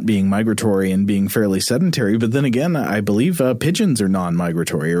owls not being migratory and being fairly sedentary. But then again, I believe pigeons are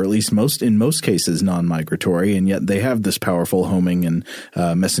non-migratory, or at least in most cases non-migratory, and yet they have this powerful homing and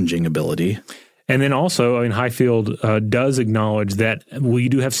messaging ability. And then also, Highfield does acknowledge that, you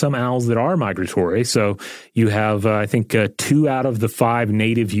do have some owls that are migratory. So you have, I think, 2 out of the 5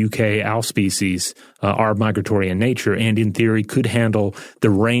 native UK owl species are migratory in nature and, in theory, could handle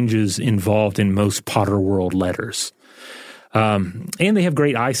the ranges involved in most Potter World letters. And they have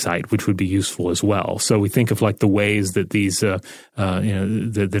great eyesight, which would be useful as well. So we think of like the ways that these, that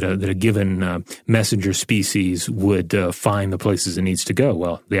a given messenger species would find the places it needs to go.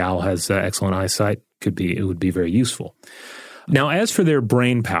 Well, the owl has excellent eyesight. It would be very useful. Now, as for their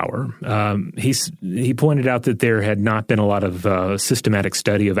brain power, he pointed out that there had not been a lot of systematic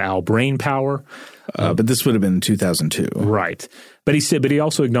study of owl brain power. But this would have been 2002, right? But he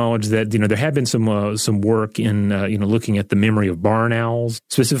also acknowledged that there had been some work in looking at the memory of barn owls,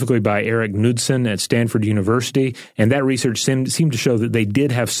 specifically by Eric Knudsen at Stanford University, and that research seemed to show that they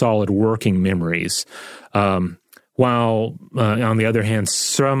did have solid working memories. While, on the other hand,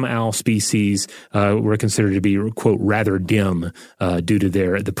 some owl species were considered to be, quote, rather dim due to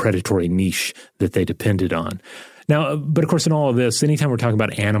the predatory niche that they depended on. Now, but of course, in all of this, anytime we're talking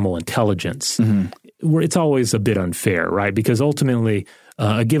about animal intelligence, it's always a bit unfair, right? Because ultimately,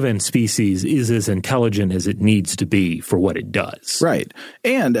 a given species is as intelligent as it needs to be for what it does. Right.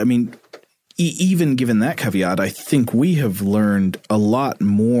 And, even given that caveat, I think we have learned a lot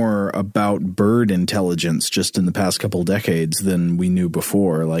more about bird intelligence just in the past couple decades than we knew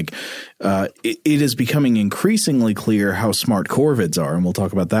before. Like, it is becoming increasingly clear how smart corvids are, and we'll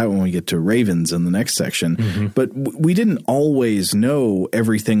talk about that when we get to ravens in the next section. But we didn't always know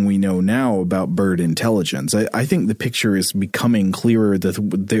everything we know now about bird intelligence. I think the picture is becoming clearer that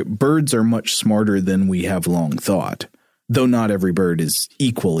the birds are much smarter than we have long thought. Though not every bird is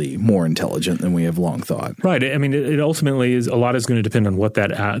equally more intelligent than we have long thought. Right. It ultimately is going to depend on what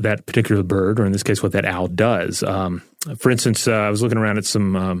that particular bird, or in this case, what that owl does. For instance, I was looking around at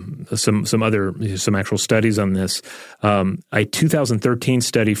some actual studies on this. A 2013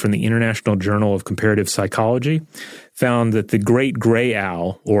 study from the International Journal of Comparative Psychology found that the great gray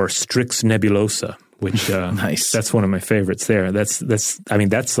owl, or Strix nebulosa, which nice. That's one of my favorites there.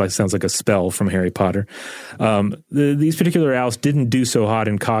 Sounds like a spell from Harry Potter. These particular owls didn't do so hot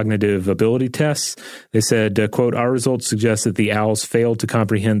in cognitive ability tests. They said, quote, "Our results suggest that the owls failed to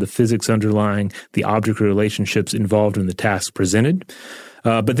comprehend the physics underlying the object relationships involved in the task presented."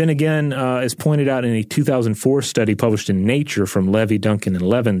 But then again, as pointed out in a 2004 study published in Nature from Levy, Duncan, and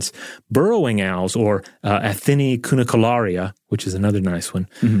Levins, burrowing owls, or Athene cunicularia, which is another nice one,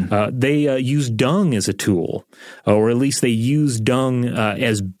 they use dung as a tool, or at least they use dung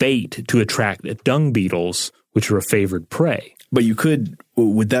as bait to attract dung beetles, which are a favored prey. But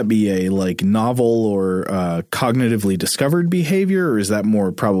would that be a novel or cognitively discovered behavior, or is that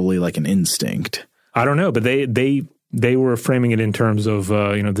more probably like an instinct? I don't know, but they were framing it in terms of,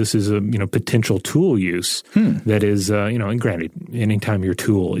 this is a, potential tool use that is, and granted, anytime your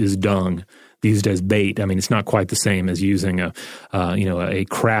tool is dung, used as bait, I mean, it's not quite the same as using a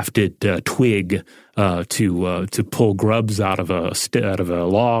crafted twig to pull grubs out of a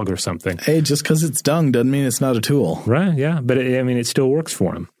log or something. Hey, just because it's dung doesn't mean it's not a tool. Right, yeah, but it still works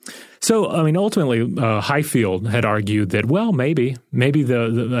for them. So, ultimately, Highfield had argued that, well, maybe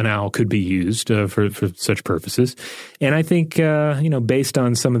an owl could be used for such purposes. And I think, based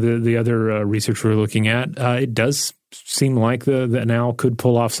on some of the other research we're looking at, it does seem like an owl could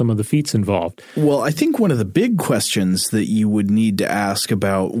pull off some of the feats involved. Well, I think one of the big questions that you would need to ask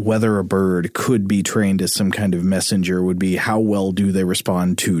about whether a bird could be trained as some kind of messenger would be how well do they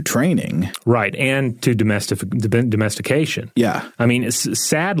respond to training? Right, and to domestication. Yeah. I mean,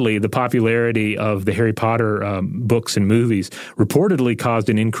 sadly, the popularity of the Harry Potter books and movies reportedly caused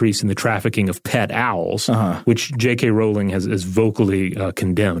an increase in the trafficking of pet owls, which J.K. Rowling has vocally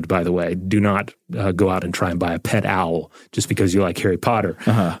condemned, by the way. Do not go out and try and buy a pet owl just because you like Harry Potter.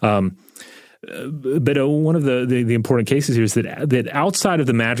 But one of the important cases here is that outside of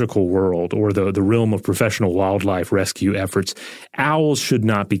the magical world or the realm of professional wildlife rescue efforts, owls should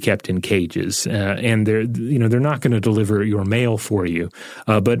not be kept in cages, and they're not going to deliver your mail for you.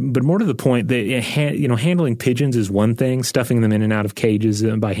 But more to the point, handling pigeons is one thing, stuffing them in and out of cages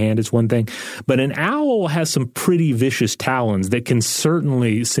by hand is one thing, but an owl has some pretty vicious talons that can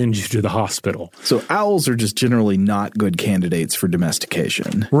certainly send you to the hospital. So owls are just generally not good candidates for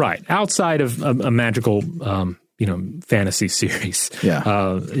domestication, right? Outside of a magical, fantasy series.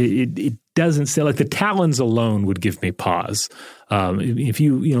 Yeah. It doesn't say, like, the talons alone would give me pause. If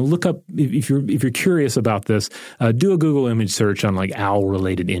you look up, if you're curious about this, do a Google image search on like owl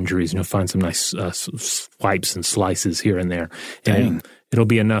related injuries, and you'll find some nice swipes and slices here and there. And it'll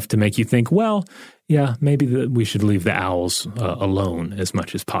be enough to make you think, well, yeah, maybe we should leave the owls alone as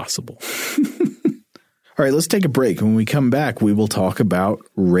much as possible. All right, let's take a break. When we come back, we will talk about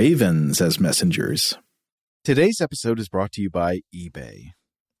ravens as messengers. Today's episode is brought to you by eBay.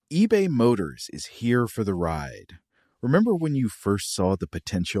 eBay Motors is here for the ride. Remember when you first saw the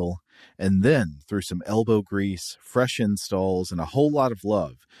potential? And then, through some elbow grease, fresh installs, and a whole lot of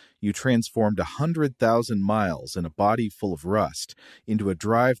love, you transformed 100,000 miles and a body full of rust into a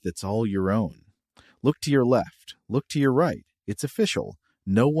drive that's all your own. Look to your left. Look to your right. It's official.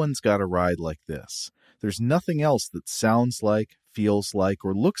 No one's got a ride like this. There's nothing else that sounds like, feels like,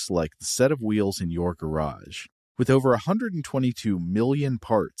 or looks like the set of wheels in your garage. With over 122 million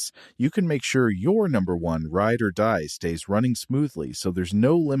parts, you can make sure your number one ride or die stays running smoothly, so there's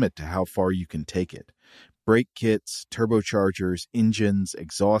no limit to how far you can take it. Brake kits, turbochargers, engines,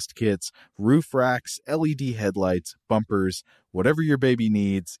 exhaust kits, roof racks, LED headlights, bumpers, whatever your baby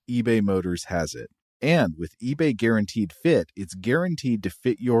needs, eBay Motors has it. And with eBay Guaranteed Fit, it's guaranteed to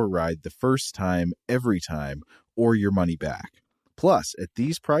fit your ride the first time, every time, or your money back. Plus, at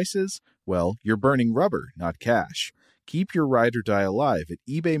these prices, well, you're burning rubber, not cash. Keep your ride or die alive at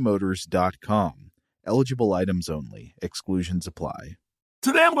ebaymotors.com. Eligible items only. Exclusions apply.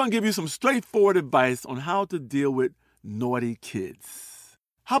 Today I'm going to give you some straightforward advice on how to deal with naughty kids.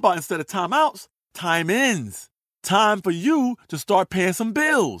 How about instead of timeouts, time-ins? Time for you to start paying some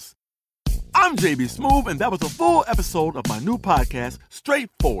bills. I'm JB Smoove, and that was a full episode of my new podcast,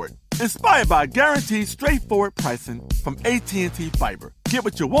 Straightforward, inspired by guaranteed straightforward pricing from AT&T Fiber. Get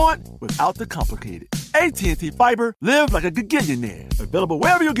what you want without the complicated. AT&T Fiber, live like a gigillionaire. Available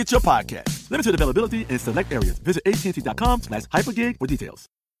wherever you get your podcast. Limited availability in select areas. Visit AT&T.com/hypergig for details.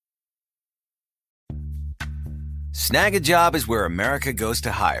 Snag a Job is where America goes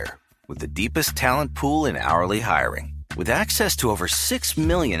to hire, with the deepest talent pool in hourly hiring. With access to over 6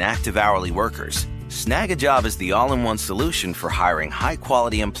 million active hourly workers, Snag a Job is the all-in-one solution for hiring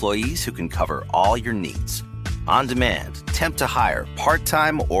high-quality employees who can cover all your needs. On demand, temp to hire,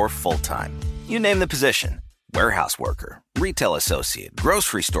 part-time or full-time. You name the position, Warehouse worker, retail associate,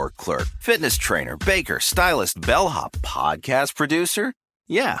 grocery store clerk, fitness trainer, baker, stylist, bellhop, podcast producer?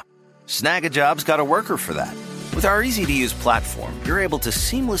 Yeah, Snag-a-Job's got a worker for that. With our easy-to-use platform, you're able to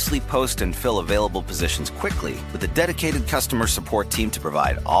seamlessly post and fill available positions quickly with a dedicated customer support team to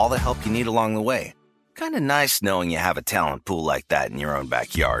provide all the help you need along the way. Kind of nice knowing you have a talent pool like that in your own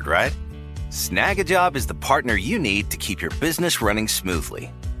backyard, right? Snag-a-Job is the partner you need to keep your business running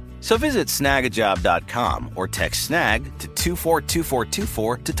smoothly. So visit snagajob.com or text snag to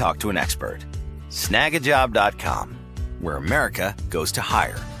 242424 to talk to an expert. Snagajob.com, where America goes to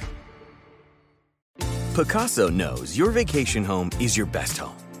hire. Pacaso knows your vacation home is your best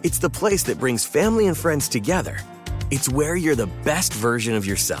home. It's the place that brings family and friends together. It's where you're the best version of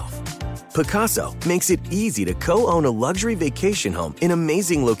yourself. Pacaso makes it easy to co-own a luxury vacation home in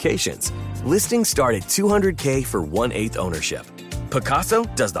amazing locations. Listings start at $200K for 1/8 ownership. Pacaso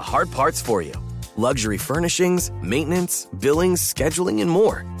does the hard parts for you. Luxury furnishings, maintenance, billings, scheduling, and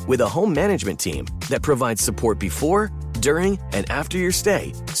more. With a home management team that provides support before, during, and after your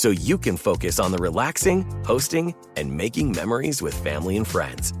stay so you can focus on the relaxing, hosting, and making memories with family and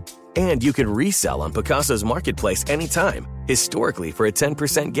friends. And you can resell on Pacaso's marketplace anytime, historically for a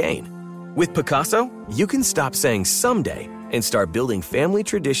 10% gain. With Pacaso, you can stop saying someday and start building family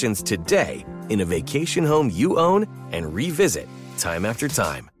traditions today in a vacation home you own and revisit time after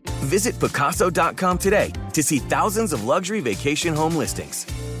time. Visit Pacaso.com today to see thousands of luxury vacation home listings.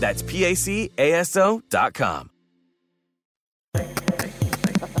 That's PACASO.com.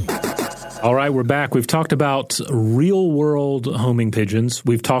 All right, we're back. We've talked about real-world homing pigeons.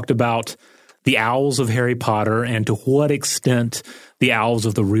 We've talked about the owls of Harry Potter and to what extent the owls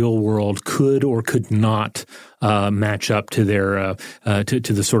of the real world could or could not match up to their to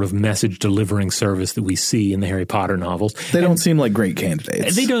the sort of message delivering service that we see in the Harry Potter novels. They don't seem like great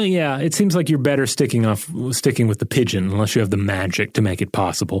candidates. They don't. Yeah, it seems like you're better sticking with the pigeon unless you have the magic to make it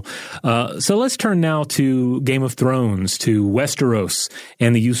possible. So let's turn now to Game of Thrones, to Westeros,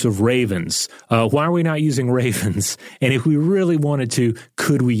 and the use of ravens. Why are we not using ravens? And if we really wanted to,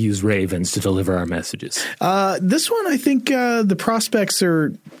 could we use ravens to deliver our messages? This one, I think the prospects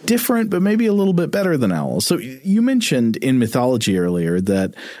are different, but maybe a little bit better than owls. So you mentioned in mythology earlier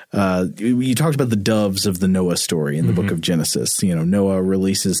that you talked about the doves of the Noah story in the book of Genesis. You know, Noah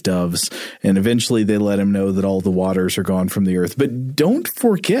releases doves and eventually they let him know that all the waters are gone from the earth. But don't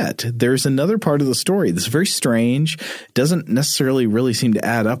forget, there's another part of the story that's very strange, doesn't necessarily really seem to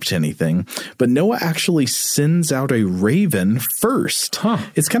add up to anything. But Noah actually sends out a raven first.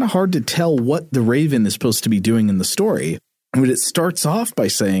 It's kind of hard to tell what the raven is supposed to be doing in the story. But it starts off by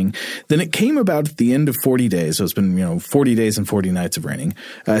saying, then it came about at the end of 40 days. So it's been, 40 days and 40 nights of raining.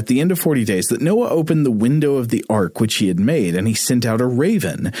 At the end of 40 days that Noah opened the window of the ark, which he had made, and he sent out a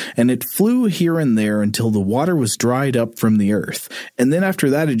raven, and it flew here and there until the water was dried up from the earth. And then after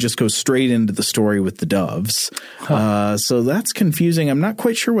that, it just goes straight into the story with the doves. So that's confusing. I'm not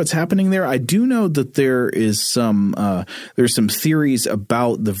quite sure what's happening there. I do know that there's some theories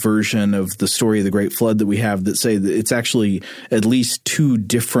about the version of the story of the Great Flood that we have that say that it's actually at least two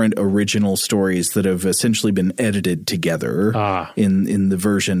different original stories that have essentially been edited together in the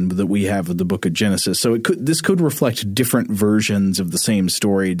version that we have of the book of Genesis. So this could reflect different versions of the same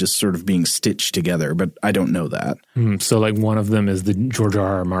story just sort of being stitched together, but I don't know that. So like one of them is the George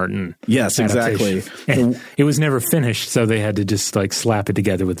R.R. Martin. Yes, exactly. And it was never finished, so they had to just like slap it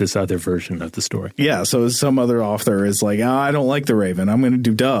together with this other version of the story. Yeah, so some other author is like, I don't like the raven. I'm going to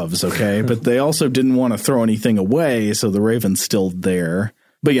do doves, okay? But they also didn't want to throw anything away, so the raven's still there.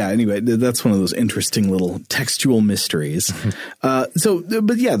 But yeah, anyway, that's one of those interesting little textual mysteries. But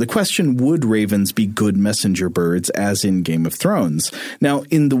the question, would ravens be good messenger birds as in Game of Thrones? Now,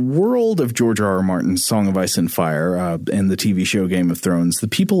 in the world of George R.R. Martin's Song of Ice and Fire and the TV show Game of Thrones, the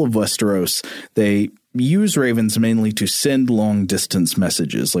people of Westeros, they use ravens mainly to send long-distance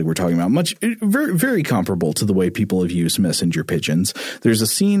messages like we're talking about, very, very comparable to the way people have used messenger pigeons. There's a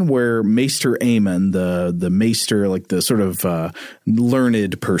scene where Maester Aemon, the maester, like the sort of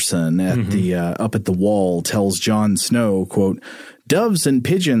learned person at the up at the wall, tells Jon Snow, quote, "Doves and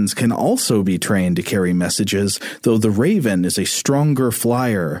pigeons can also be trained to carry messages, though the raven is a stronger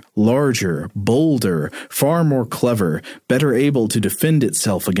flyer, larger, bolder, far more clever, better able to defend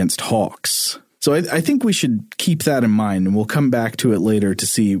itself against hawks." So I think we should keep that in mind, and we'll come back to it later to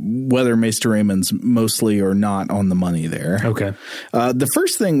see whether Maester Aemon's mostly or not on the money there. Okay. The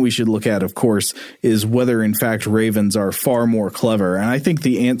first thing we should look at, of course, is whether, in fact, ravens are far more clever. And I think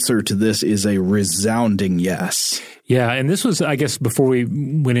the answer to this is a resounding yes. Yeah, and this was, I guess, before we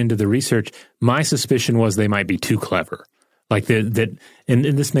went into the research, my suspicion was they might be too clever. Like that, and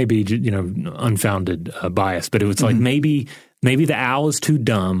this may be unfounded bias, but it was like maybe the owl is too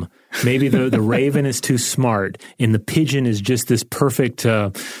dumb, maybe the raven is too smart, and the pigeon is just this perfect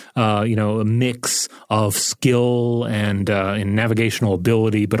a mix of skill and navigational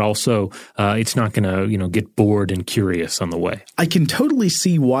ability, but also it's not going to get bored and curious on the way. I can totally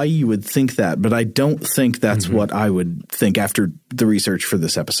see why you would think that, but I don't think that's what I would think after the research for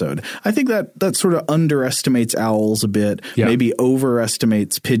this episode. I think that sort of underestimates owls a bit, maybe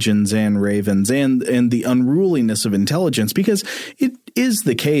overestimates pigeons and ravens and the unruliness of intelligence, because it is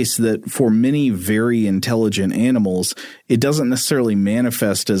the case that for many very intelligent animals, it doesn't necessarily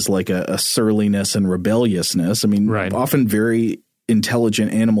manifest as like a surliness and rebelliousness. I mean, often very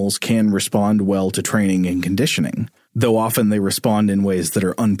intelligent animals can respond well to training and conditioning, though often they respond in ways that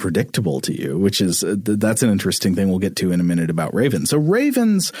are unpredictable to you, which is that's an interesting thing we'll get to in a minute about ravens. So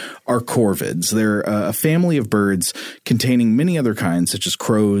ravens are corvids. They're a family of birds containing many other kinds, such as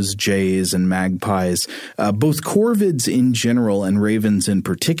crows, jays, and magpies. Both corvids in general and ravens in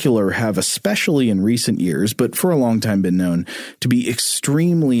particular have, especially in recent years, but for a long time been known to be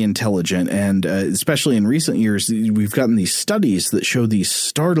extremely intelligent. And especially in recent years, we've gotten these studies that show these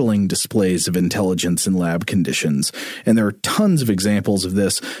startling displays of intelligence in lab conditions. And there are tons of examples of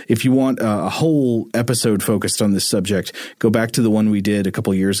this. If you want a whole episode focused on this subject, go back to the one we did a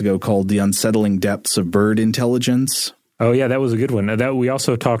couple years ago called The Unsettling Depths of Bird Intelligence. Oh, yeah, that was a good one. That we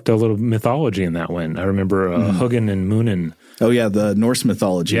also talked a little mythology in that one. I remember Hugin and Munin. Oh, yeah, the Norse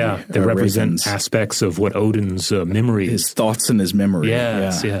mythology. Yeah, they represent aspects of what Odin's memories. His thoughts and his memory.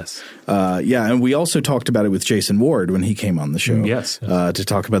 Yes. And we also talked about it with Jason Ward when he came on the show. Yes. To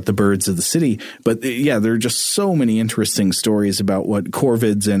talk about the birds of the city. But, there are just so many interesting stories about what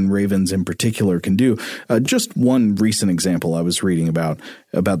corvids and ravens in particular can do. Just one recent example I was reading about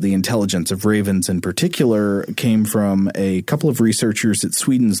the intelligence of ravens in particular came from a couple of researchers at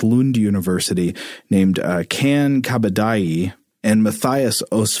Sweden's Lund University named Kan Kabadai and Matthias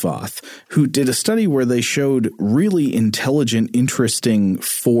Osvath, who did a study where they showed really intelligent, interesting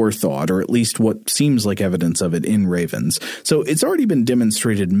forethought, or at least what seems like evidence of it in ravens. So it's already been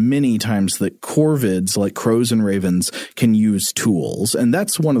demonstrated many times that corvids, like crows and ravens, can use tools. And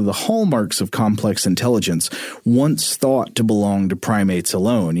that's one of the hallmarks of complex intelligence, once thought to belong to primates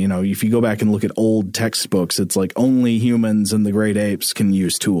alone. If you go back and look at old textbooks, it's like only humans and the great apes can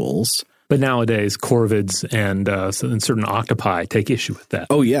use tools. But nowadays, corvids and certain octopi take issue with that.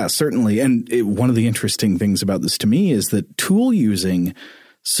 Oh, yeah, certainly. And one of the interesting things about this to me is that tool using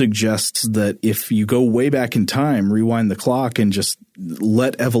suggests that if you go way back in time, rewind the clock, and just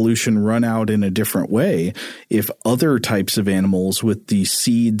let evolution run out in a different way, if other types of animals with the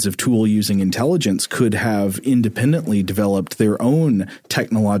seeds of tool-using intelligence could have independently developed their own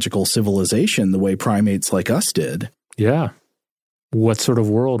technological civilization the way primates like us did. Yeah. What sort of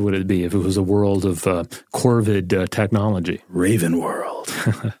world would it be if it was a world of corvid technology? Raven world.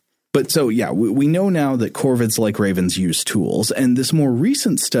 But so, we know now that corvids like ravens use tools, and this more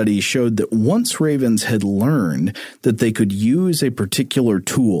recent study showed that once ravens had learned that they could use a particular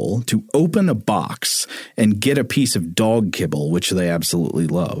tool to open a box and get a piece of dog kibble, which they absolutely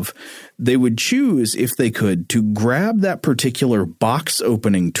love, they would choose, if they could, to grab that particular box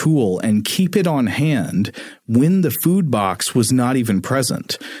opening tool and keep it on hand when the food box was not even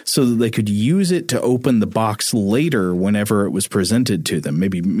present, so that they could use it to open the box later whenever it was presented to them,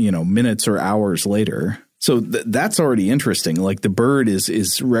 maybe, minutes or hours later. So that's already interesting. Like the bird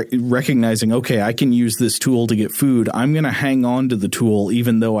is recognizing, okay, I can use this tool to get food. I'm going to hang on to the tool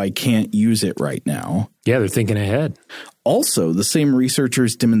even though I can't use it right now. Yeah, they're thinking ahead. Also, the same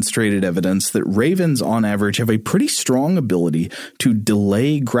researchers demonstrated evidence that ravens on average have a pretty strong ability to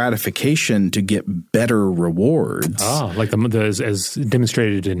delay gratification to get better rewards. Oh, like as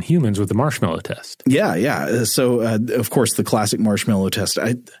demonstrated in humans with the marshmallow test. Yeah. So, of course, the classic marshmallow test.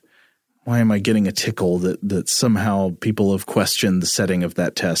 Why am I getting a tickle that somehow people have questioned the setting of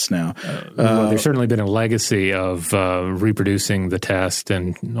that test now? Well, there's certainly been a legacy of reproducing the test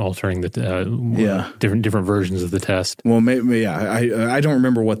and altering the different versions of the test. Well, maybe, I don't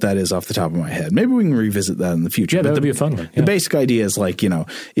remember what that is off the top of my head. Maybe we can revisit that in the future. Yeah, that would be a fun one. The basic idea is like,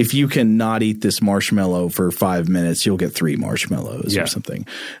 if you can not eat this marshmallow for 5 minutes, you'll get 3 marshmallows or something.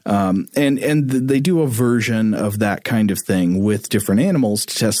 And they do a version of that kind of thing with different animals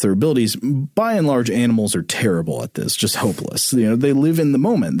to test their abilities. By and large, animals are terrible at this, just hopeless. They live in the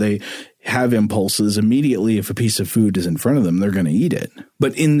moment. They have impulses. Immediately, if a piece of food is in front of them, they're going to eat it.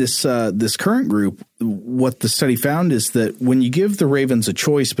 But in this current group, what the study found is that when you give the ravens a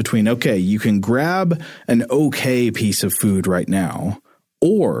choice between, okay, you can grab an okay piece of food right now,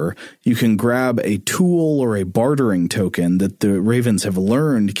 Or you can grab a tool or a bartering token that the ravens have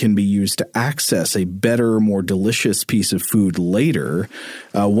learned can be used to access a better, more delicious piece of food later.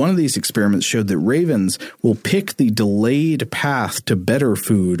 One of these experiments showed that ravens will pick the delayed path to better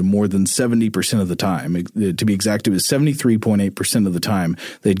food more than 70% of the time. To be exact, it was 73.8% of the time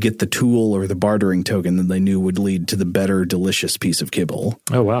they'd get the tool or the bartering token that they knew would lead to the better, delicious piece of kibble.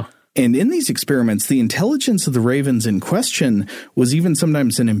 Oh, wow. And in these experiments, the intelligence of the ravens in question was even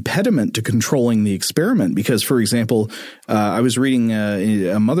sometimes an impediment to controlling the experiment because, for example, I was reading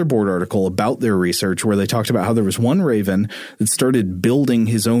a Motherboard article about their research where they talked about how there was one raven that started building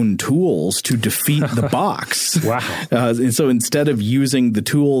his own tools to defeat the box. Wow. And so instead of using the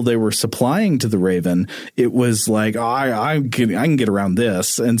tool they were supplying to the raven, it was like, I can get around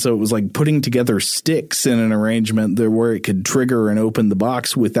this. And so it was like putting together sticks in an arrangement where it could trigger and open the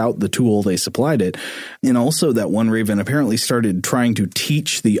box without the tool they supplied it. And also that one raven apparently started trying to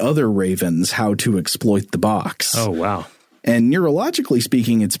teach the other ravens how to exploit the box. Oh, wow. And neurologically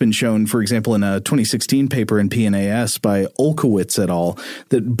speaking, it's been shown, for example, in a 2016 paper in PNAS by Olkowitz et al.,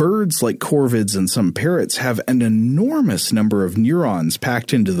 that birds like corvids and some parrots have an enormous number of neurons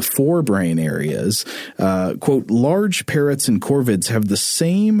packed into the forebrain areas. Quote, large parrots and corvids have the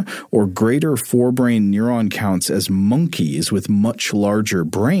same or greater forebrain neuron counts as monkeys with much larger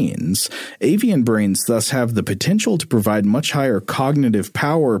brains. Avian brains thus have the potential to provide much higher cognitive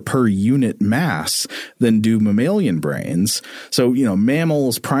power per unit mass than do mammalian brains. So,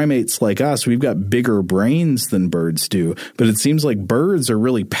 mammals, primates like us, we've got bigger brains than birds do, but it seems like birds are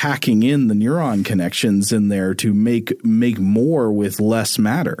really packing in the neuron connections in there to make more with less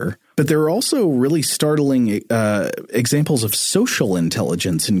matter. But there are also really startling examples of social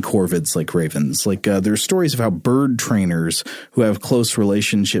intelligence in corvids like ravens. Like there are stories of how bird trainers who have close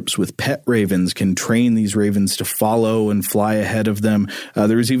relationships with pet ravens can train these ravens to follow and fly ahead of them.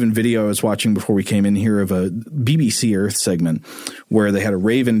 There was even video I was watching before we came in here of a BBC Earth segment where they had a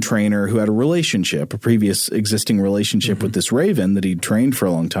raven trainer who had a previous existing relationship with this raven that he'd trained for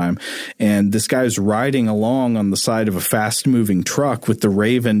a long time. And this guy was riding along on the side of a fast-moving truck with the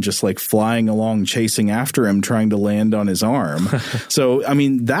raven just like flying along, chasing after him, trying to land on his arm. So, I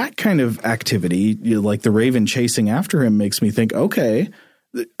mean, that kind of activity, like the raven chasing after him, makes me think, okay,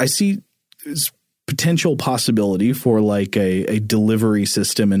 I see potential possibility for like a delivery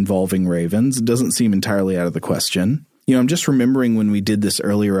system involving ravens. It doesn't seem entirely out of the question. I'm just remembering when we did this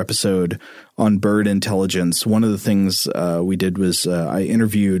earlier episode on bird intelligence, one of the things we did was I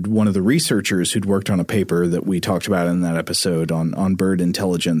interviewed one of the researchers who'd worked on a paper that we talked about in that episode on bird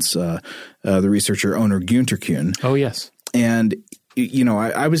intelligence, the researcher Onur Günterkün. Oh, yes. And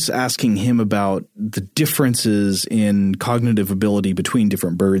I was asking him about the differences in cognitive ability between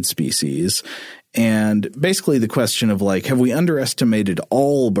different bird species. And basically the question of like, have we underestimated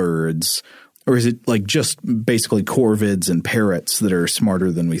all birds? Or is it like just basically corvids and parrots that are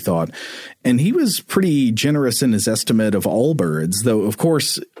smarter than we thought? And he was pretty generous in his estimate of all birds, though, of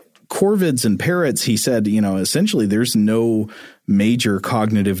course, corvids and parrots, he said, essentially there's no major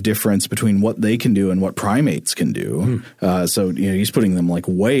cognitive difference between what they can do and what primates can do. So, he's putting them like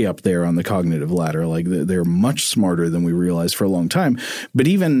way up there on the cognitive ladder. Like they're much smarter than we realized for a long time. But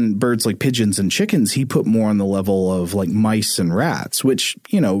even birds like pigeons and chickens, he put more on the level of like mice and rats, which,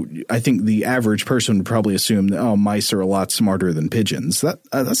 I think the average person would probably assume that, mice are a lot smarter than pigeons.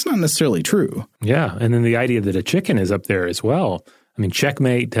 That's not necessarily true. Yeah. And then the idea that a chicken is up there as well. I mean,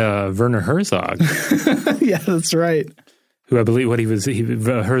 checkmate Werner Herzog. Yeah, that's right. Who I believe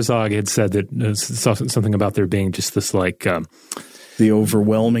Herzog had said that something about there being just this like the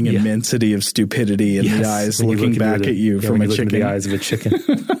overwhelming immensity of stupidity in the eyes looking back at you from a chicken. The eyes of a chicken.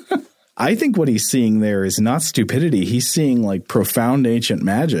 I think what he's seeing there is not stupidity. He's seeing like profound ancient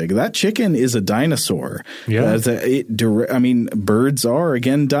magic. That chicken is a dinosaur. Yeah. Birds are,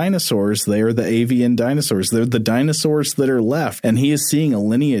 again, dinosaurs. They are the avian dinosaurs. They're the dinosaurs that are left. And he is seeing a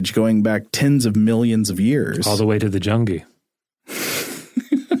lineage going back tens of millions of years. All the way to the Jungi.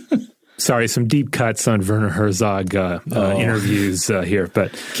 Sorry, some deep cuts on Werner Herzog interviews here,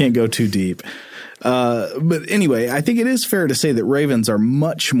 but can't go too deep. But anyway, I think it is fair to say that ravens are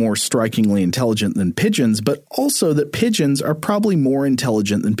much more strikingly intelligent than pigeons, but also that pigeons are probably more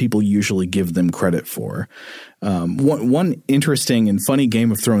intelligent than people usually give them credit for. One interesting and funny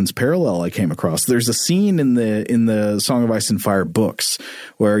Game of Thrones parallel I came across. There's a scene in the Song of Ice and Fire books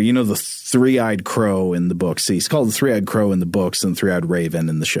where, you know, the three-eyed crow in the books. He's called the three-eyed crow in the books and the three-eyed raven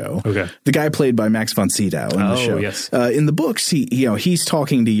in the show. Okay. The guy played by Max von Sydow in the show. Yes. In the books, he's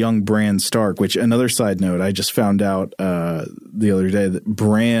talking to young Bran Stark, which another side note, I just found out the other day that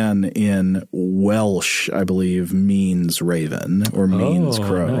Bran in Welsh, I believe, means raven or means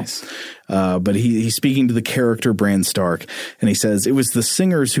crow. Nice. But he's speaking to the character Bran Stark, and he says, "It was the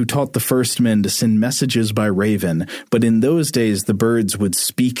singers who taught the first men to send messages by raven, but in those days the birds would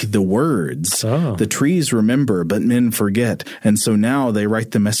speak the words. The trees remember, but men forget, and so now they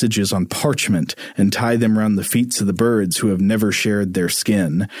write the messages on parchment and tie them around the feet of the birds who have never shared their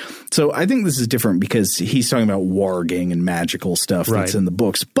skin." So I think this is different because he's talking about warging and magical stuff that's in the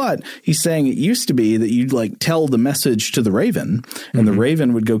books, but he's saying it used to be that you'd like tell the message to the raven, and the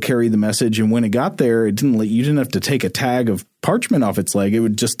raven would go carry the message. And when it got there, you didn't have to take a tag of parchment off its leg. It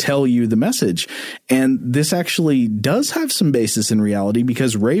would just tell you the message. And this actually does have some basis in reality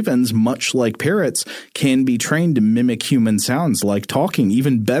because ravens, much like parrots, can be trained to mimic human sounds like talking,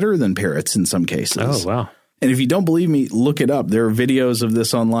 even better than parrots in some cases. Oh, wow. And if you don't believe me, look it up. There are videos of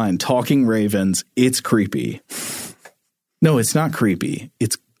this online. Talking ravens. It's creepy. No, it's not creepy.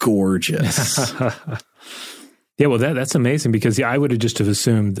 It's gorgeous. Yeah, well, that's amazing because I would have just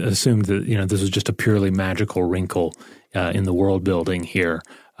assumed that, you know, this was just a purely magical wrinkle in the world building here.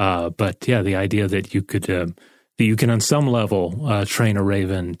 But yeah, the idea that you could that you can on some level train a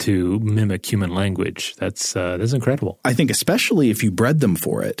raven to mimic human language, that's incredible. I think especially if you bred them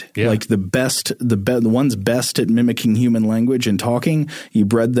for it. Yeah. Like the ones best at mimicking human language and talking, you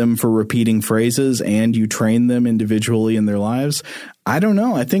bred them for repeating phrases and you train them individually in their lives. I don't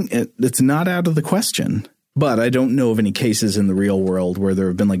know. I think it's not out of the question. But I don't know of any cases in the real world where there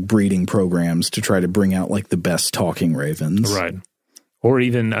have been like breeding programs to try to bring out like the best talking ravens. Right. Or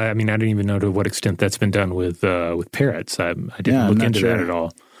even, I mean, I don't even know to what extent that's been done with parrots. I didn't look into that at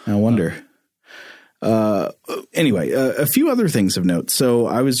all. I wonder. Anyway, a few other things of note. So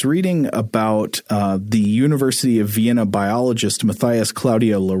I was reading about the University of Vienna biologist Matthias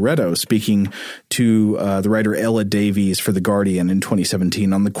Claudio Loreto speaking to the writer Ella Davies for The Guardian in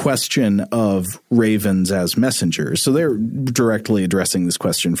 2017 on the question of ravens as messengers. So they're directly addressing this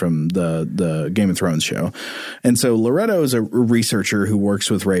question from the Game of Thrones show. And so Loreto is a researcher who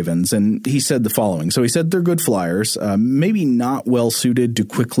works with ravens, and he said the following. So he said they're good flyers, maybe not well suited to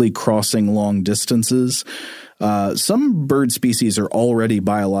quickly crossing long distances. Some bird species are already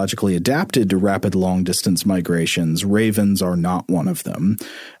biologically adapted to rapid long-distance migrations. Ravens are not one of them.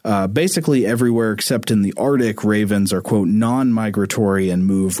 Basically everywhere except in the Arctic, ravens are, quote, non-migratory and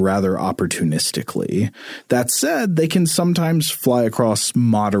move rather opportunistically. That said, they can sometimes fly across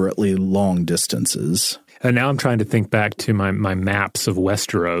moderately long distances. And now I'm trying to think back to my maps of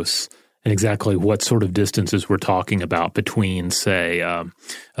Westeros and exactly what sort of distances we're talking about between, say,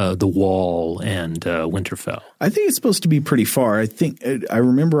 the Wall and Winterfell. I think it's supposed to be pretty far. I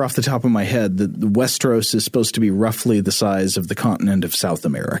remember off the top of my head that the Westeros is supposed to be roughly the size of the continent of South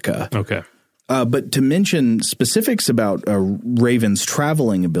America. Okay. But to mention specifics about ravens'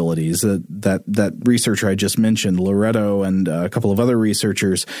 traveling abilities, that researcher I just mentioned, Loreto and a couple of other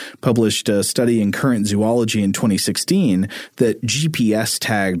researchers published a study in Current Zoology in 2016 that GPS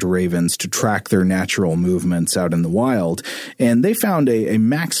tagged ravens to track their natural movements out in the wild. And they found a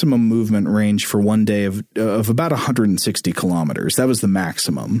maximum movement range for one day of about 160 kilometers. That was the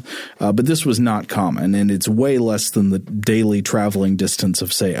maximum. But this was not common, and it's way less than the daily traveling distance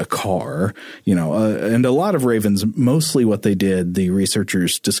of, say, a car. And a lot of ravens, mostly what they did, the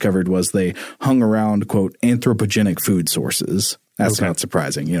researchers discovered, was they hung around, quote, anthropogenic food sources. That's not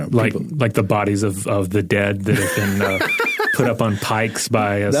surprising. Like the bodies of the dead that have been put up on pikes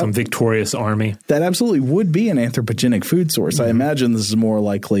by some victorious army. That absolutely would be an anthropogenic food source. Mm-hmm. I imagine this is more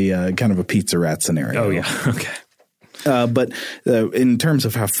likely kind of a pizza rat scenario. Oh, yeah. Okay. But in terms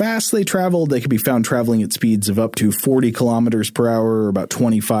of how fast they traveled, they could be found traveling at speeds of up to 40 kilometers per hour, or about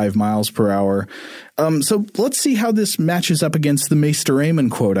 25 miles per hour. So let's see how this matches up against the Maester Aemon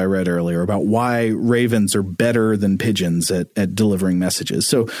quote I read earlier about why ravens are better than pigeons at delivering messages.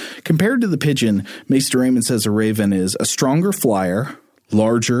 So compared to the pigeon, Maester Aemon says a raven is a stronger flyer,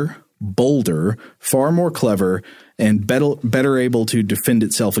 larger, bolder, far more clever, and better able to defend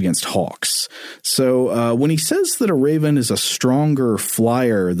itself against hawks. So when he says that a raven is a stronger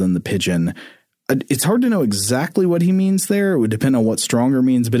flyer than the pigeon, It's hard to know exactly what he means there. It would depend on what stronger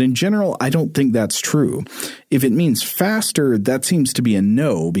means, but in general, I don't think that's true. If it means faster, that seems to be a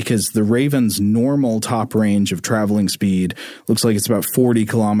no, because the Raven's normal top range of traveling speed looks like it's about 40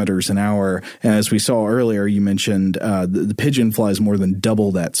 kilometers an hour. And as we saw earlier, you mentioned the Pigeon flies more than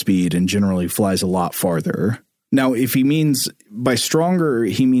double that speed and generally flies a lot farther. Now, if he means by stronger,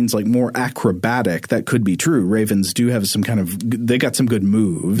 he means like more acrobatic, that could be true. Ravens do have some kind of, they got some good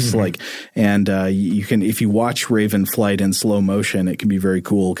moves, and you can, if you watch Raven flight in slow motion, it can be very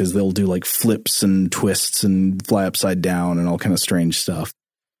cool because they'll do like flips and twists and fly upside down and all kind of strange stuff.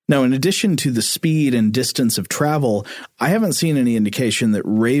 Now, in addition to the speed and distance of travel, I haven't seen any indication that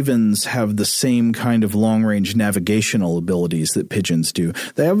ravens have the same kind of long-range navigational abilities that pigeons do.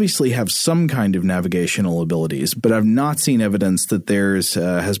 They obviously have some kind of navigational abilities, but I've not seen evidence that theirs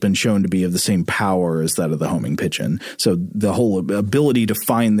has been shown to be of the same power as that of the homing pigeon. So the whole ability to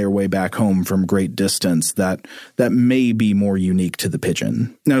find their way back home from great distance, that may be more unique to the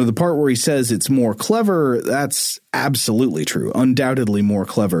pigeon. Now, the part where he says it's more clever, that's absolutely true, undoubtedly more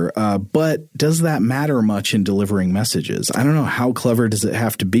clever. But does that matter much in delivering messages? I don't know. How clever does it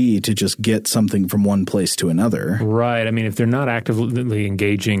have to be to just get something from one place to another? Right. I mean, if they're not actively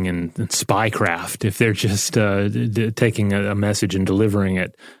engaging in spycraft, if they're just taking a message and delivering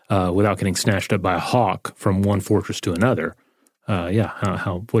it without getting snatched up by a hawk from one fortress to another,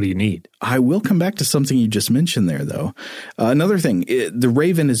 what do you need? I will come back to something you just mentioned there, though. Another thing, the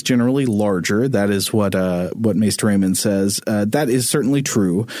Raven is generally larger. That is what Maester Raymond says. That is certainly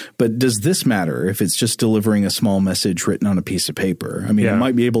true. But does this matter if it's just delivering a small message written on a piece of paper? I mean, it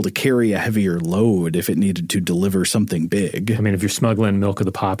might be able to carry a heavier load if it needed to deliver something big. I mean, if you're smuggling milk of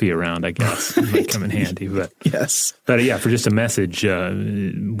the poppy around, I guess it might come in handy. But yes. But yeah, for just a message,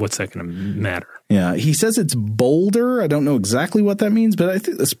 what's that going to matter? Yeah, he says it's bolder. I don't know exactly what that means, but I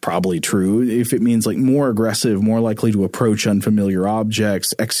think that's probably true. If it means like more aggressive, more likely to approach unfamiliar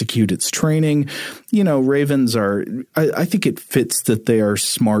objects, execute its training, ravens are, I think it fits that they are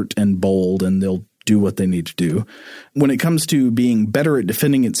smart and bold and they'll do what they need to do. When it comes to being better at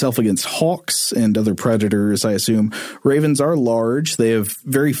defending itself against hawks and other predators, I assume ravens are large. They have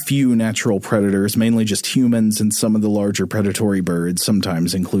very few natural predators, mainly just humans and some of the larger predatory birds,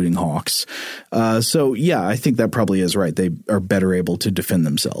 sometimes including hawks. I think that probably is right. They are better able to defend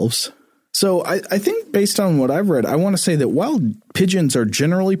themselves. So I think based on what I've read, I want to say that while pigeons are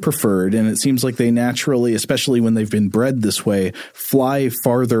generally preferred, and it seems like they naturally, especially when they've been bred this way, fly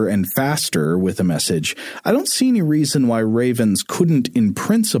farther and faster with a message, I don't see any reason why ravens couldn't in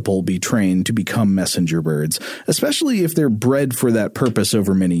principle be trained to become messenger birds, especially if they're bred for that purpose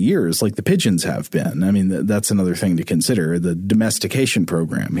over many years, like the pigeons have been. I mean, that's another thing to consider, the domestication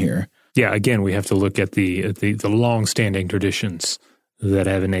program here. Yeah, again, we have to look at the long-standing traditions that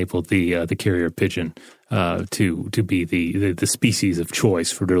have enabled the carrier pigeon to be the species of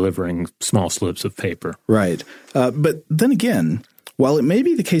choice for delivering small slips of paper. Right. But then again, while it may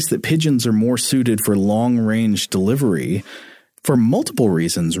be the case that pigeons are more suited for long-range delivery, for multiple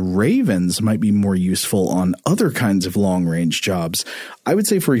reasons, ravens might be more useful on other kinds of long-range jobs. I would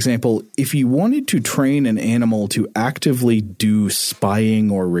say, for example, if you wanted to train an animal to actively do spying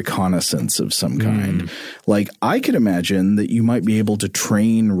or reconnaissance of some kind, like I could imagine that you might be able to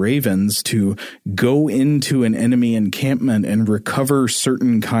train ravens to go into an enemy encampment and recover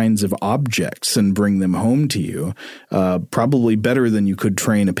certain kinds of objects and bring them home to you, probably better than you could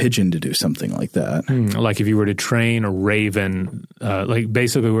train a pigeon to do something like that. Like if you were to train a raven, like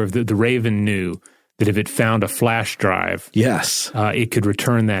basically where the raven knew that if it found a flash drive, it could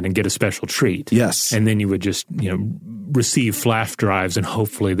return that and get a special treat. Yes. And then you would just, receive flash drives and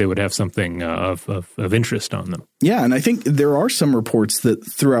hopefully they would have something of interest on them. Yeah, and I think there are some reports that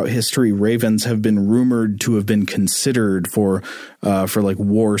throughout history, ravens have been rumored to have been considered for like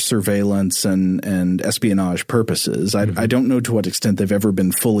war surveillance and espionage purposes. I don't know to what extent they've ever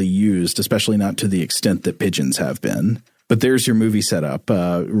been fully used, especially not to the extent that pigeons have been. But there's your movie setup,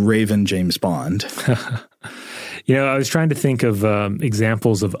 Raven James Bond. I was trying to think of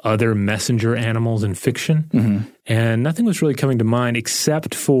examples of other messenger animals in fiction, and nothing was really coming to mind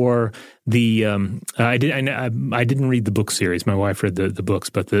except for the I didn't read the book series. My wife read the books,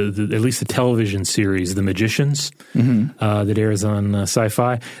 but at least the television series, The Magicians, that airs on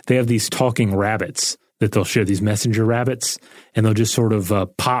Sci-Fi, they have these talking rabbits that they'll share, these messenger rabbits, and they'll just sort of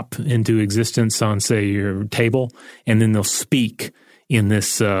pop into existence on, say, your table, and then they'll speak in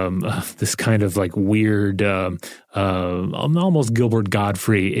this this kind of like weird, almost Gilbert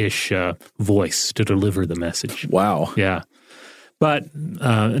Gottfried-ish voice to deliver the message. Wow. Yeah. But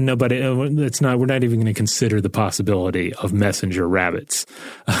we're not even going to consider the possibility of messenger rabbits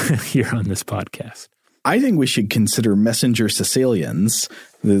here on this podcast. I think we should consider messenger Sicilians,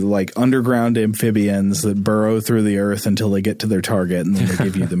 the like underground amphibians that burrow through the earth until they get to their target and then they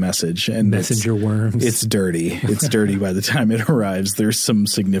give you the message. And messenger worms. It's dirty. It's dirty by the time it arrives. There's some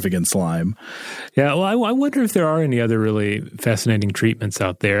significant slime. Yeah, well, I wonder if there are any other really fascinating treatments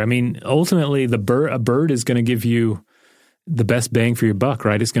out there. I mean, ultimately, a bird is going to give you the best bang for your buck,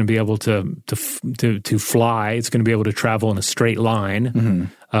 right? It's going to be able to fly. It's going to be able to travel in a straight line. Mm-hmm.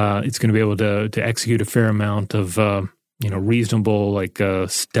 It's going to be able to execute a fair amount of reasonable like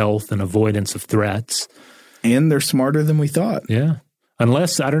stealth and avoidance of threats. And they're smarter than we thought. Yeah,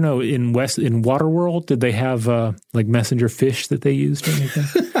 unless I don't know in Waterworld, did they have like messenger fish that they used or anything?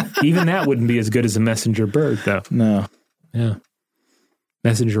 Even that wouldn't be as good as a messenger bird, though. No. Yeah.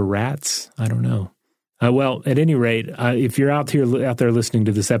 Messenger rats. I don't know. Well, at any rate, if you're out there listening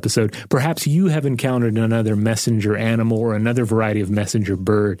to this episode, perhaps you have encountered another messenger animal or another variety of messenger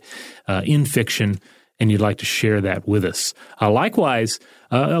bird in fiction, and you'd like to share that with us. Likewise,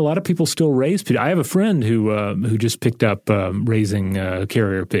 a lot of people still raise pigeons. I have a friend who just picked up raising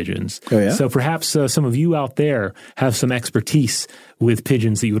carrier pigeons. Oh, yeah? So perhaps some of you out there have some expertise with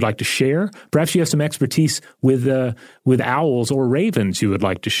pigeons that you would like to share. Perhaps you have some expertise with owls or ravens you would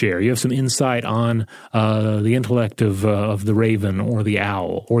like to share. You have some insight on the intellect of the raven or the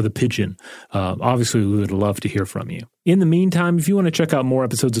owl or the pigeon. Obviously, we would love to hear from you. In the meantime, if you want to check out more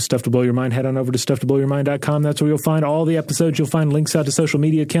episodes of Stuff to Blow Your Mind, head on over to stufftoblowyourmind.com. That's where you'll find all the episodes. You'll find links out to social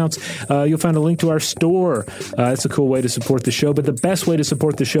media accounts. You'll find a link to our store. It's a cool way to support the show. But the best way to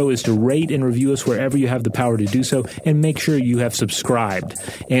support the show is to rate and review us wherever you have the power to do so, and make sure you have subscribed.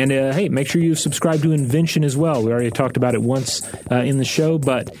 And hey, make sure you subscribe to Invention as well. We already talked about it once in the show,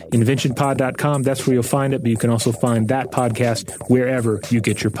 but inventionpod.com, that's where you'll find it. But you can also find that podcast wherever you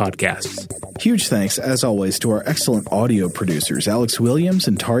get your podcasts. Huge thanks, as always, to our excellent audio producers, Alex Williams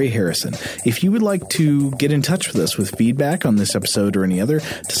and Tari Harrison. If you would like to get in touch with us with feedback on this episode or any other,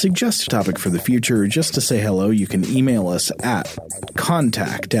 to suggest a topic for the future, or just to say hello, you can email us at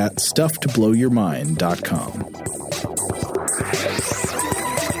contact@stufftoblowyourmind.com.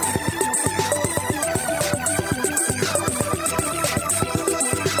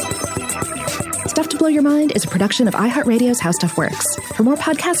 Stuff to Blow Your Mind is a production of iHeartRadio's How Stuff Works. For more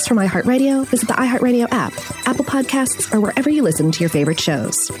podcasts from iHeartRadio, visit the iHeartRadio app, Apple Podcasts, or wherever you listen to your favorite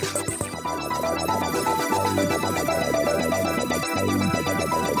shows.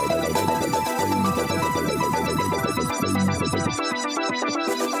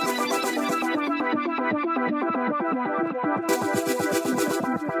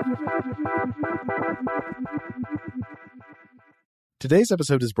 Today's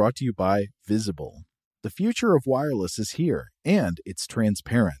episode is brought to you by Visible. The future of wireless is here, and it's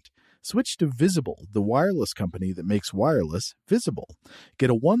transparent. Switch to Visible, the wireless company that makes wireless visible. Get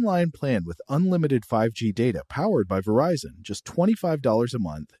a one-line plan with unlimited 5G data powered by Verizon, just $25 a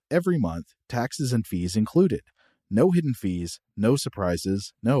month, every month, taxes and fees included. No hidden fees, no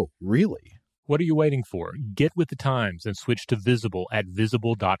surprises, no, really. What are you waiting for? Get with the times and switch to Visible at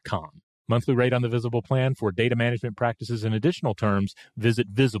Visible.com. Monthly rate on the Visible plan. For data management practices and additional terms, visit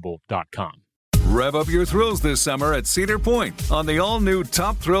Visible.com. Rev up your thrills this summer at Cedar Point on the all-new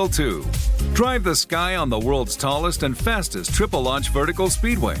Top Thrill 2. Drive the sky on the world's tallest and fastest triple-launch vertical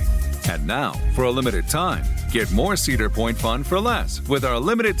speedway. And now, for a limited time, get more Cedar Point fun for less with our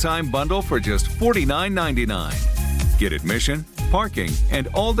limited-time bundle for just $49.99. Get admission, parking, and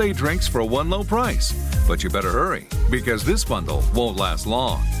all-day drinks for one low price. But you better hurry, because this bundle won't last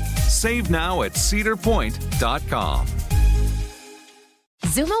long. Save now at cedarpoint.com.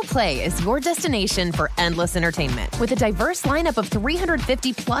 Xumo Play is your destination for endless entertainment. With a diverse lineup of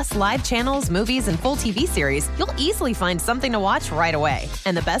 350-plus live channels, movies, and full TV series, you'll easily find something to watch right away.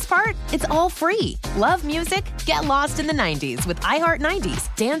 And the best part? It's all free. Love music? Get lost in the 90s with iHeart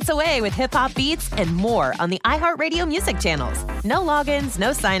 90s, dance away with hip-hop beats, and more on the iHeartRadio music channels. No logins, no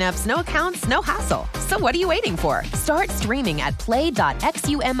signups, no accounts, no hassle. So what are you waiting for? Start streaming at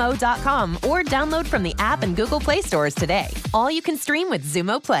play.xumo.com or download from the app and Google Play stores today. All you can stream with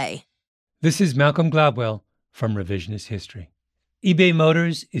Xumo Play. This is Malcolm Gladwell from Revisionist History. eBay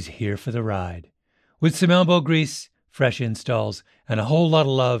Motors is here for the ride. With some elbow grease, fresh installs, and a whole lot of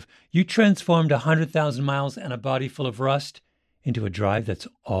love, you transformed 100,000 miles and a body full of rust into a drive that's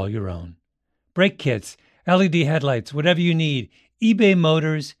all your own. Brake kits, LED headlights, whatever you need, eBay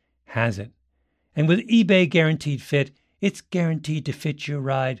Motors has it. And with eBay Guaranteed Fit, it's guaranteed to fit your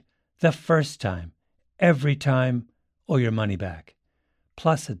ride the first time, every time, or your money back.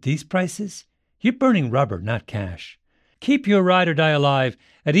 Plus, at these prices, you're burning rubber, not cash. Keep your ride or die alive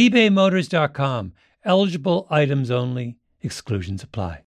at ebaymotors.com. Eligible items only. Exclusions apply.